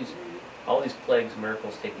 Imagine all these plagues,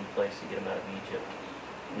 miracles taking place to get them out of Egypt.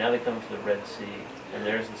 Now they come to the Red Sea, and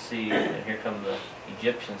there's the sea, and here come the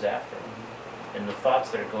Egyptians after them. And the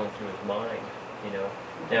thoughts that are going through his mind,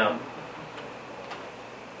 Now,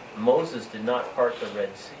 Moses did not part the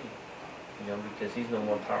Red Sea, because he's no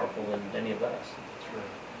more powerful than any of us. That's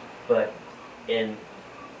right. But I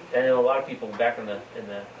know a lot of people back in the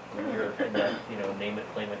name it,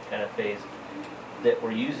 claim it kind of phase that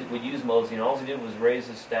would use Moses. All he did was raise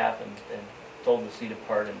his staff and told the sea to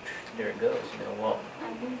part, and there it goes. Well,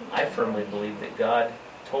 I firmly believe that God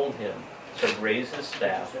told him to raise his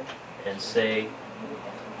staff and say,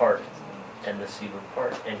 part, and the sea would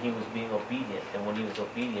part. And he was being obedient, and when he was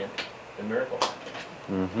obedient, the miracle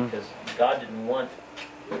happened. Mm-hmm. Because God didn't want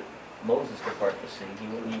Moses to part the sea. He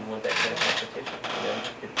wouldn't even want that kind of competition.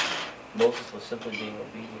 Moses was simply being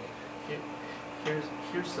obedient.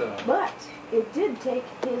 But it did take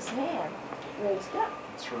his hand raised up.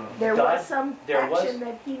 That's right. There God, was some action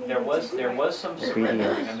that he needed to do. There was some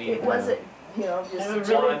surrender. It wasn't, just I'm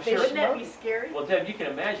sure. Wouldn't that be scary? Well, Deb, you can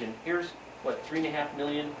imagine. Here's 3.5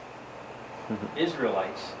 million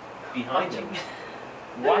Israelites behind him,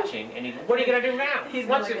 watching, and what are you gonna do now?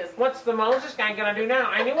 What's the Moses guy gonna do now?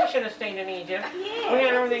 I knew we should have stayed in Egypt. Yeah, we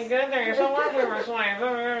had everything good there. So what? We were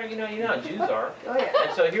slaves. You know how Jews are. Oh yeah.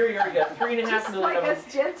 And so here you are. You got 3.5 million of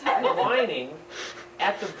them Gentiles whining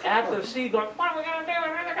at the sea, going, "What are we gonna do?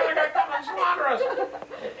 They're gonna come and slaughter us."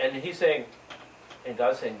 And he's saying, and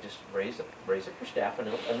God's saying, just raise up your staff,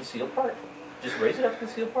 and the sea will part. Just raise it up, and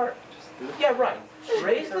the sea will part. Yeah, right.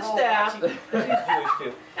 Raise the staff, because he's Jewish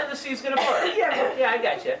too, and the sea's going to part. Yeah, I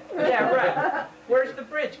got you. Yeah, right. Where's the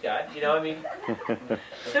bridge, God?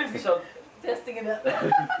 So testing it up.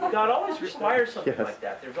 God always requires something like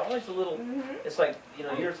that. There's always a little, it's like, you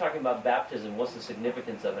were talking about baptism, what's the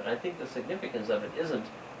significance of it? And I think the significance of it isn't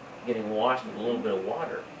getting washed with a little bit of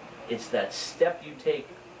water. It's that step you take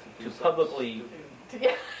to publicly to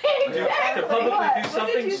publicly do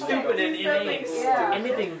something stupid and inane.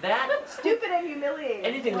 Anything that stupid and humiliating.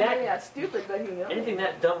 Anything that stupid but humiliating. Anything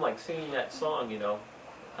that dumb, like singing that song,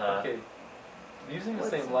 Okay, using the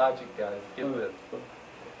same logic, guys. Get this.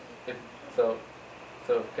 So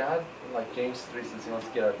if God, like James 3 says, He wants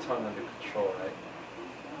to get our tongue under control, right?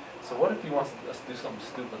 So what if He wants us to do something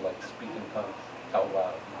stupid like speak in tongues out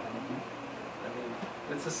loud? I mean,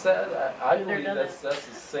 it's a sad. I believe that's the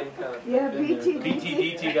same kind of. Yeah,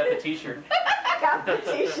 BTDT got the T-shirt. Got the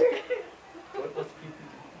T-shirt. What's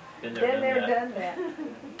BTD? Been Been there, done that.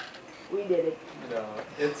 We did it.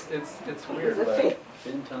 It's weird, It was a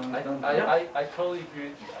but I totally agree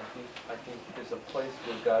with you. I think there's a place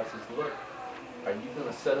where God says, look, are you going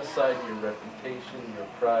to set aside your reputation, your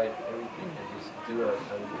pride, everything, and just do it out of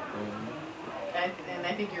your And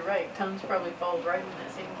I think you're right. Tongues probably fall right in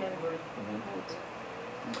that same category.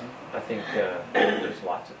 I think there's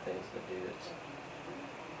lots of things that do it.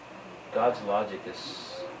 God's logic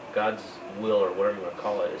is, God's will, or whatever you want to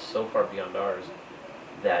call it, is so far beyond ours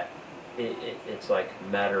that it's like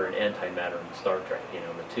matter and antimatter in Star Trek. You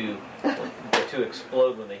know, the two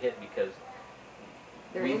explode when they hit because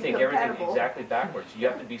They're we think everything incompatible. exactly backwards. You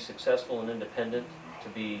have to be successful and independent to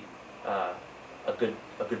be a good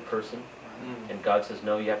person, and God says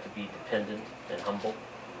no. You have to be dependent and humble.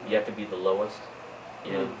 You have to be the lowest.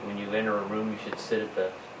 You know, when you enter a room, you should sit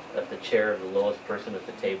at the chair of the lowest person at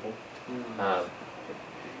the table.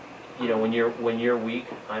 You know, when you're weak,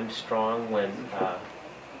 I'm strong. When I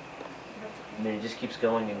mean, it just keeps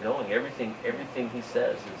going and going. Everything he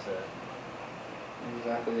says is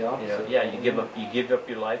Exactly the you know, opposite. yeah. You give up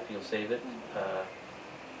your life, you'll save it.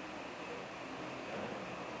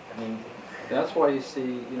 I mean, That's why you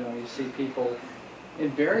see people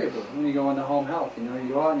invariably when you go into home health. You know, you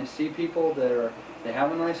go out and you see people they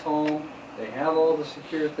have a nice home, they have all the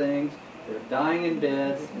secure things, they're dying in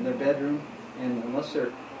bed in their bedroom, and unless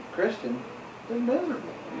they're Christian, they're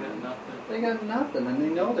miserable. You got nothing. They got nothing, and they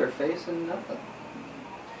know they're facing nothing.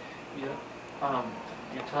 Yeah.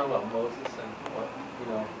 You're talking about Moses and what, you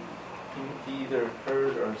know, he either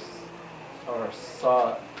heard or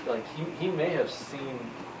saw, like he may have seen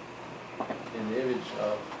an image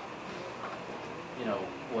of, you know,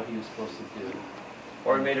 what he was supposed to do.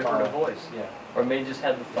 or he may have heard a voice, Yeah, or may have just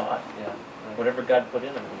had the thought. yeah. Right. Whatever God put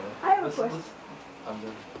in him. You know. I have a Listen, question. I'm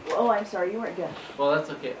good. Oh, I'm sorry, you weren't done. Well, that's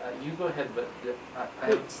okay. You go ahead, but I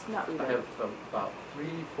have, It's not I related. have about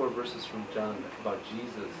 3-4 verses from John about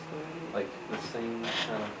Jesus, like the same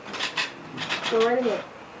kind of. Go right ahead.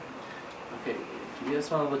 Okay, if you guys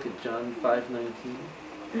want to look at John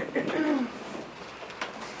 5:19,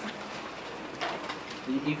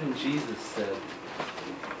 even Jesus said,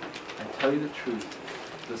 "I tell you the truth,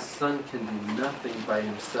 the Son can do nothing by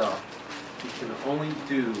himself. He can only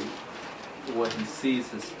do what he sees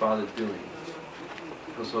his Father doing.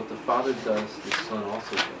 Because what the Father does, the Son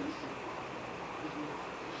also does.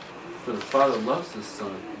 For the Father loves the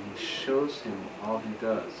Son, and he shows him all he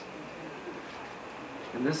does."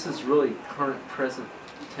 And this is really current, present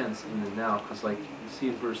tense in the now, because like you see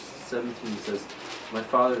in verse 17, it says, "My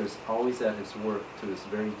Father is always at his work to this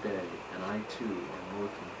very day, and I too am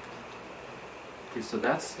working." Okay, so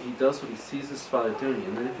he does what he sees his Father doing.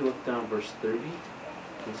 And then if you look down verse 30,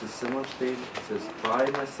 it's a similar statement. It says, "By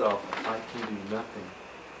myself I can do nothing.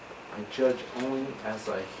 I judge only as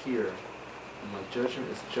I hear, and my judgment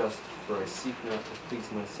is just, for I seek not to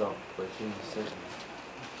please myself, but him who sent me."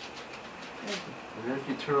 And then if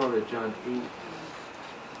you turn over to John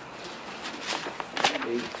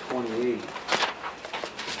 8:28,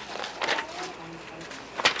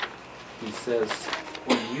 he says,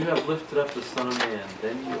 "When you have lifted up the Son of Man,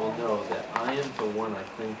 then you will know that I am the one I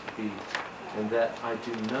claim to be, and that I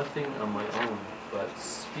do nothing on my own, but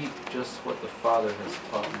speak just what the Father has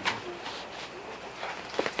taught me.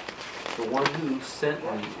 The one who sent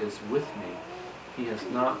me is with me. He has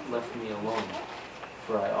not left me alone,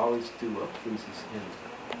 for I always do what pleases him."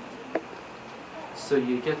 So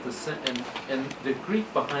you get the and the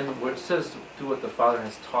Greek behind it, where it says "do what the Father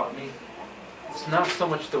has taught me," it's not so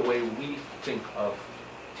much the way we think of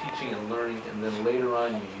teaching and learning, and then later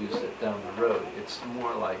on you use it down the road. It's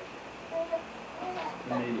more like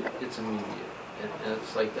it's immediate. And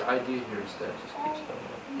it's like the idea here is that Just keeps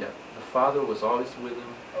going. yeah, the Father was always with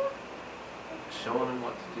him, showing him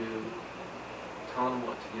what to do, telling him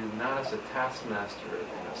what to do, not as a taskmaster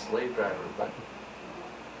and a slave driver, but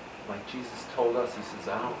like Jesus told us, he says,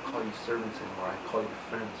 "I don't call you servants anymore, I call you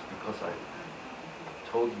friends, because I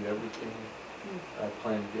told you everything I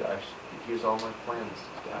plan to do. Here's all my plans,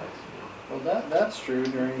 guys." You know. Well, that's true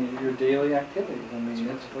during your daily activities. I mean,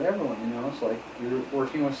 it's for everyone, you know. It's like you're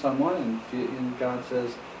working with someone and God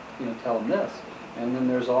says, you know, tell them this. And then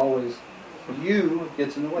there's always you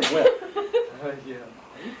gets in the way. Well, Yeah.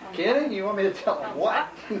 kidding? You want me to tell them what?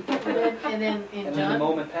 And then And then the John,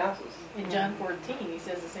 moment passes. in John 14, he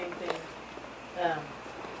says the same thing. That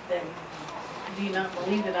do you not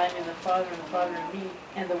believe that I'm in the Father and the Father in me?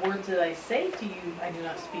 And the words that I say to you, I do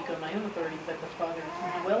not speak on my own authority, but the Father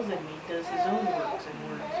who dwells in me does his own works and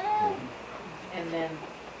words. And then,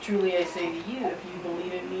 truly I say to you, if you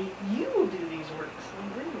believe in me, you will do these works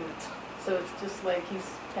and greater works. So it's just like he's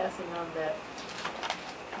passing on that,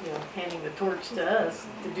 you know, handing the torch to us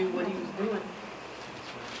to do what he was doing.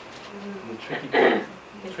 The tricky part.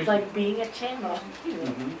 It's like being a channel. You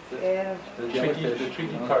know. Yeah. The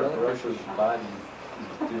tricky part for us as a body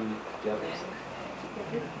is doing it together.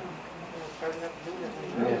 Hard enough to do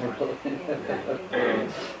that.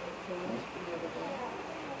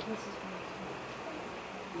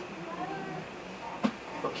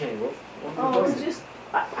 Okay, well, Oh, it's just,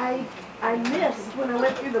 I missed, when I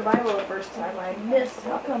went through the Bible the first time, I missed,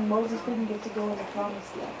 how come Moses didn't get to go in the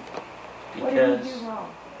promised land? What did he do because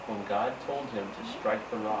wrong? when God told him to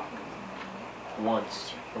strike the rock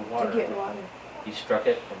once for To water, get water. he struck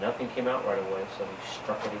it and nothing came out right away, so he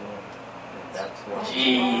struck it again. And that's why.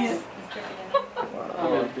 Jeez.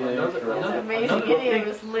 It's amazing any of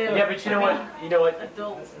us live. Yeah, but you know what? You know what?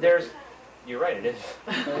 Adults. You're right, it is.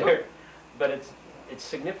 But it's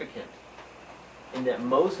significant in that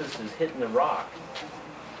Moses is hitting the rock.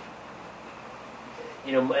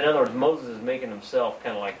 You know, in other words, Moses is making himself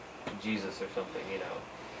kind of like Jesus or something, you know.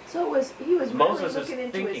 So he was Moses really is looking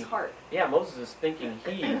into his thinking- heart. Yeah, Moses is thinking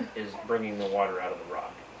he is bringing the water out of the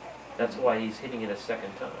rock. That's why he's hitting it a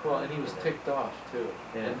second time. Well, and he was ticked off too.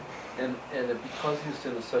 Yeah. And because he was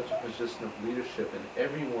in such a position of leadership, and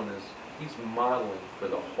everyone he's modeling for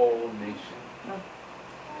the whole nation. Oh.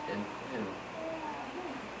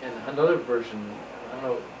 And another version, I don't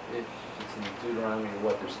know if it's in Deuteronomy or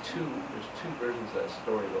what. There's two versions of that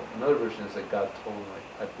story. But another version is that God told him,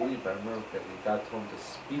 I believe I remember correctly, God told him to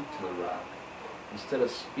speak to the rock. Instead of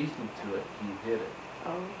speaking to it, he hit it.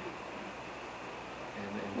 Oh.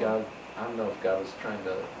 And God, I don't know if God was trying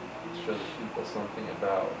to show the people something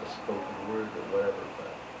about the spoken word or whatever, but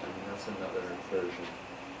I mean that's another version.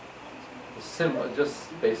 Just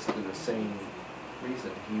basically the same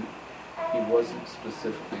reason. He wasn't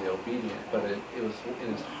specifically obedient, but it was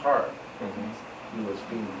in his heart. He was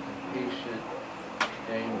being impatient,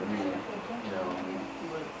 angry, you know.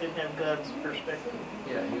 He didn't have God's perspective.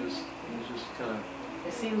 Yeah, he was just kind of.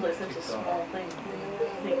 It seems like such a small thing.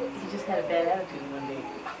 He just had a bad attitude one day.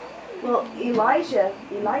 Well,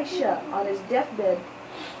 Elisha, on his deathbed,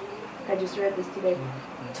 I just read this today,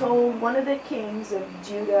 told one of the kings of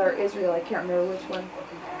Judah or Israel, I can't remember which one,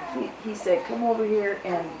 he said, come over here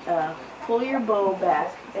and pull your bow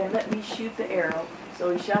back and let me shoot the arrow.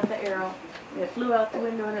 So he shot the arrow, and it flew out the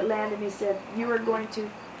window and it landed, and he said, you are going to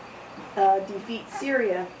defeat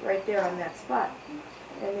Syria right there on that spot.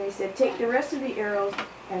 And then he said, take the rest of the arrows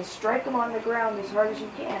and strike them on the ground as hard as you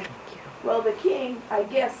can. Well, the king, I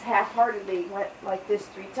guess, half-heartedly went like this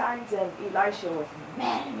 3 times, and Elisha was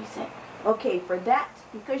mad, and he said, okay, for that,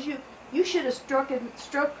 because you should have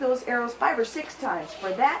struck those arrows 5 or 6 times.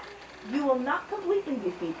 For that, you will not completely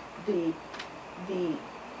defeat the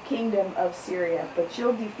kingdom of Syria, but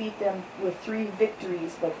you'll defeat them with 3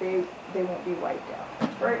 victories, but they won't be wiped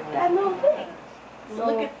out. For that little thing. So,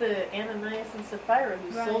 look at the Ananias and Sapphira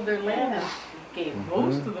who sold their land and gave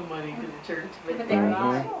most of the money to the church, but they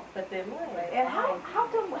lied. But they lied. And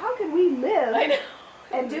how can we live I know.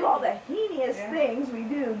 and do all the heinous things we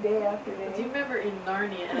do day after Do you day? remember in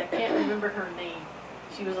Narnia, and I can't remember her name,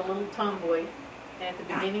 she was a little tomboy, and at the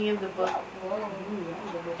beginning of the book,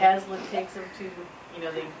 Aslan takes them to,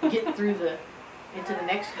 they get through into the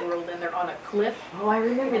next world, and they're on a cliff, Oh, I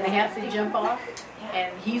remember and they that. have to jump off,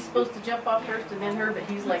 and he's supposed to jump off first and then her, but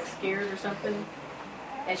he's like scared or something,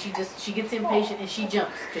 and she gets impatient and she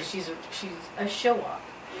jumps, because she's a show-off.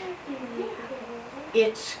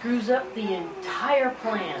 It screws up the entire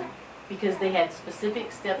plan, because they had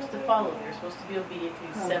specific steps to follow. They're supposed to be obedient to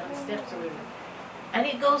these 7 steps or whatever. And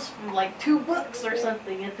it goes for like 2 books or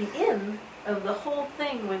something at the end of the whole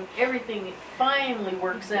thing when everything finally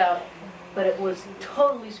works out. But it was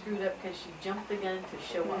totally screwed up because she jumped the gun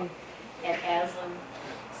to show off. And Aslan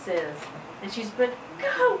says, and she's, but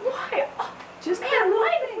God, why? Oh, Just man, that little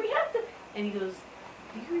why did thing. we have to? And he goes,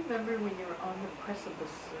 do you remember when you were on the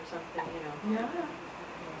precipice or something, Yeah.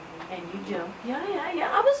 and you jumped? Yeah,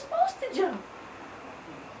 I was supposed to jump.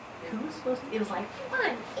 Who was supposed to? It was like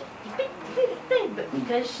fun, itty thing, but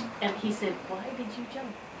because and he said, why did you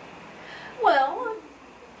jump? Well,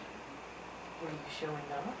 were you showing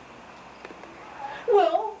off?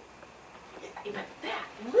 Well, but that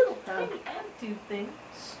little tiny attitude thing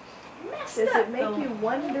messed Does up. it make you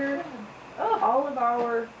wonder, all of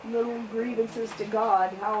our little grievances to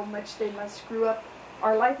God, how much they must screw up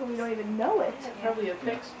our life when we don't even know it? It probably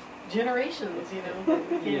affects generations, that we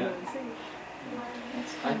can't even see.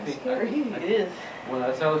 I think It is. when I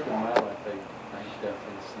look at my life, I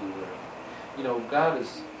definitely see where,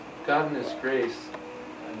 God in His grace.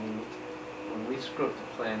 I mean, when we screw up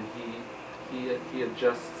the plan, He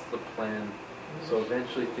adjusts the plan, so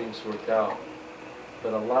eventually things work out.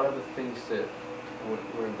 But a lot of the things that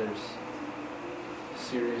where there's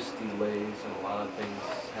serious delays and a lot of things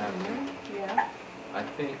happening, Yeah. I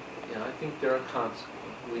think there are consequences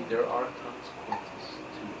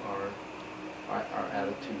to our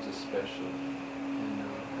attitudes, especially.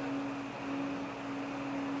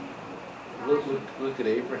 And look at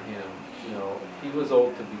Abraham. He was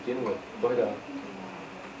old to begin with, but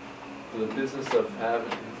the business of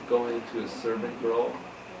going into a servant girl,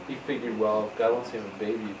 he figured, well, if God wants to have a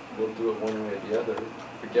baby, we'll do it one way or the other.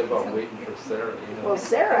 Forget about waiting for Sarah, you know. Well,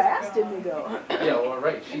 Sarah asked him to go. Yeah, well,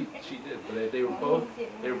 right, she did, but they were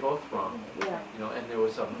both wrong. Yeah. You know, and there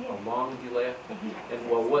was a long delay. And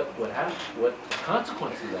well, what happened? What the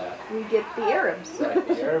consequence of that? We get the Arabs. Right,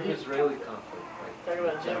 the Arab-Israeli conflict. Talk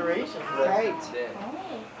about generations. Right. Dead.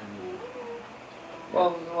 I mean,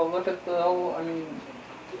 Well, look at the whole, I mean,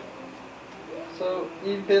 so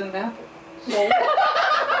Eve bit an apple. So,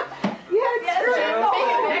 Yeah, it's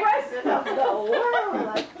the rest of the world,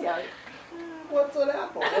 I tell you. what's an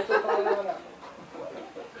apple? What's a fine apple?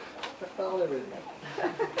 I found everything.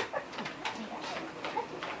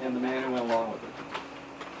 And the man who went along with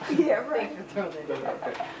it. Yeah, right. Thanks for throwing that in.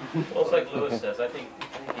 Okay. Well, it's like Lewis says, I think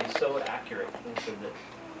he's so accurate. He said that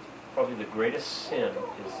probably the greatest sin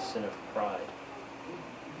is the sin of pride.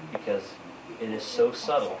 Because it is so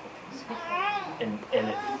subtle and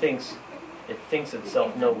it thinks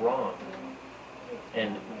itself no wrong.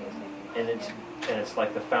 And it's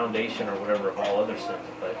like the foundation or whatever of all other sins,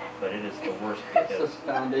 but it is the worst It's the because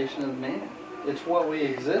foundation of man. It's what we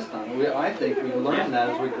exist on. I think we learn that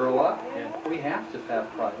as we grow up. yeah. We have to have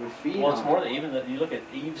pride. We feed Well, it's on more it. than even that you look at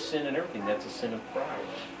Eve's sin and everything, that's a sin of pride.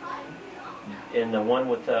 And the one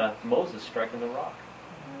with Moses striking the rock.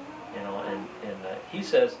 You know, and he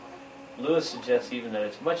says, Lewis suggests even that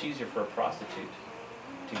it's much easier for a prostitute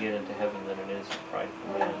to get into heaven than it is a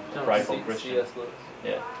prideful man, a prideful Christian. C.S. Lewis.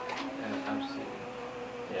 Yeah, And absolutely.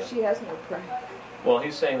 yeah. She has no pride. Well,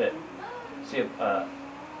 he's saying that, see,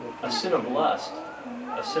 a sin of lust,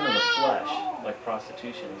 a sin of the flesh, like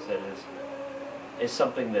prostitution, he said, is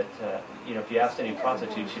something that, you know, if you ask any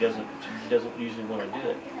prostitute, she doesn't usually want to do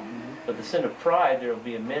it. But the sin of pride, there will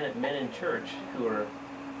be men in church who are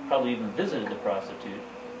probably even visited the prostitute,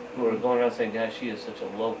 who are going around saying, "Gosh, she is such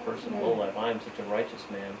a low person, low life. I am such a righteous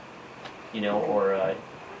man," you know, or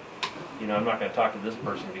you know, I'm not going to talk to this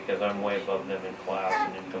person because I'm way above them in class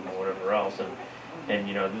and income or whatever else, and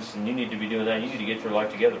you know, and you need to be doing that. You need to get your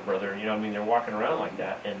life together, brother. You know, I mean, they're walking around like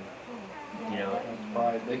that, and you know,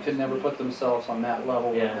 Pride. They could never put themselves on that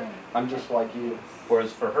level. Yeah. Where I'm just like you.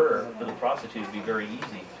 whereas for her, for the prostitute, it'd be very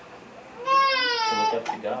easy to look up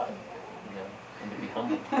to God, you know, and to be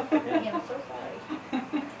humble. Yeah. Yeah, I'm so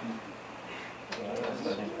sorry. I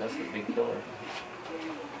think that's the big killer.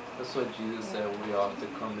 That's what Jesus said. We ought to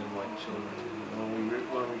come in like children.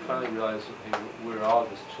 When we finally realize, hey, we're all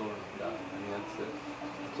just children of God. I mean, that's it.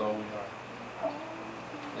 That's all we are.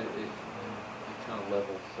 It kind of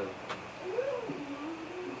levels. So.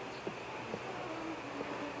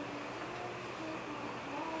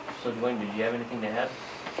 So, Dwayne, did you have anything to add?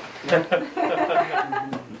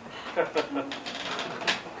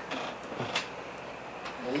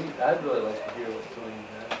 I'd really like to hear what Tony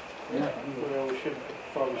had. Yeah. Well, we should,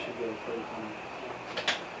 probably should go pray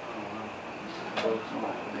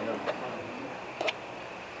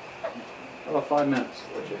About 5 minutes.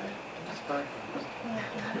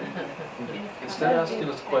 Instead of asking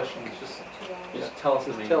us questions, just tell us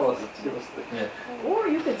his name. Tell us. Give us the. Yeah. Or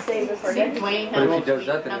you could save it for See, next Dwayne, But if how he much does we-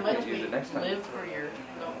 that, then how he can't much use we it next time. live for your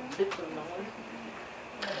bits of knowledge.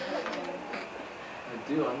 I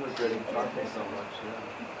do. I'm regretting talking so much.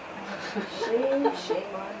 Yeah.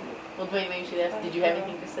 Shame on you. Well, Dwayne, maybe you should ask, did you have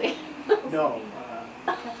anything to say? No.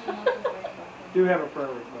 Do have a prayer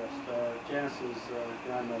request. Janice's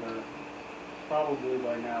grandmother probably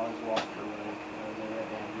by now has lost her leg. They had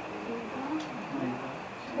amputated.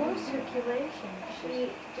 Poor circulation. She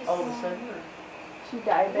just. All of a sudden, or? She Well,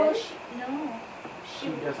 diabetic. no. She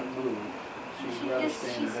doesn't move. She'd She rather just-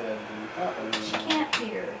 stay in she's- bed than. She can't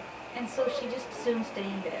hear, and so she just assumes stay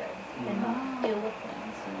in bed and not deal with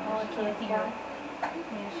things. You know, Oh, she okay, can't hear.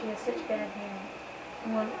 Yeah, she has such bad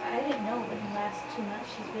hearing. Well, I didn't know, but in the last 2 months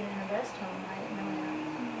she's been in a rest home. I didn't know that.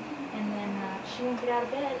 And then she won't get out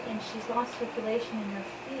of bed, and she's lost circulation in her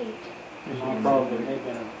feet. Probably may have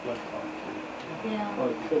been a blood clot too. Yeah. Well,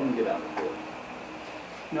 you couldn't get out of it.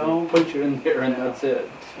 No, Put you in there and that's it.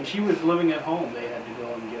 and she was living at home. They had to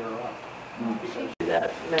go and get her up. Because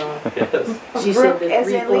That, no. Yes. She said Brooke, the as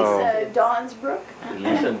three in points. Lisa Dawn's Brook.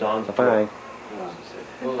 Lisa and Dawn's Bye.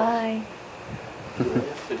 Bye. Are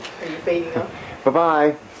you fading out?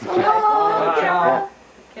 Bye-bye. Oh,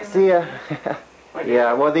 Yeah. See ya.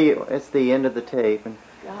 Yeah, well, it's the end of the tape. And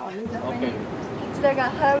golly. Okay. So they're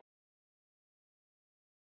gonna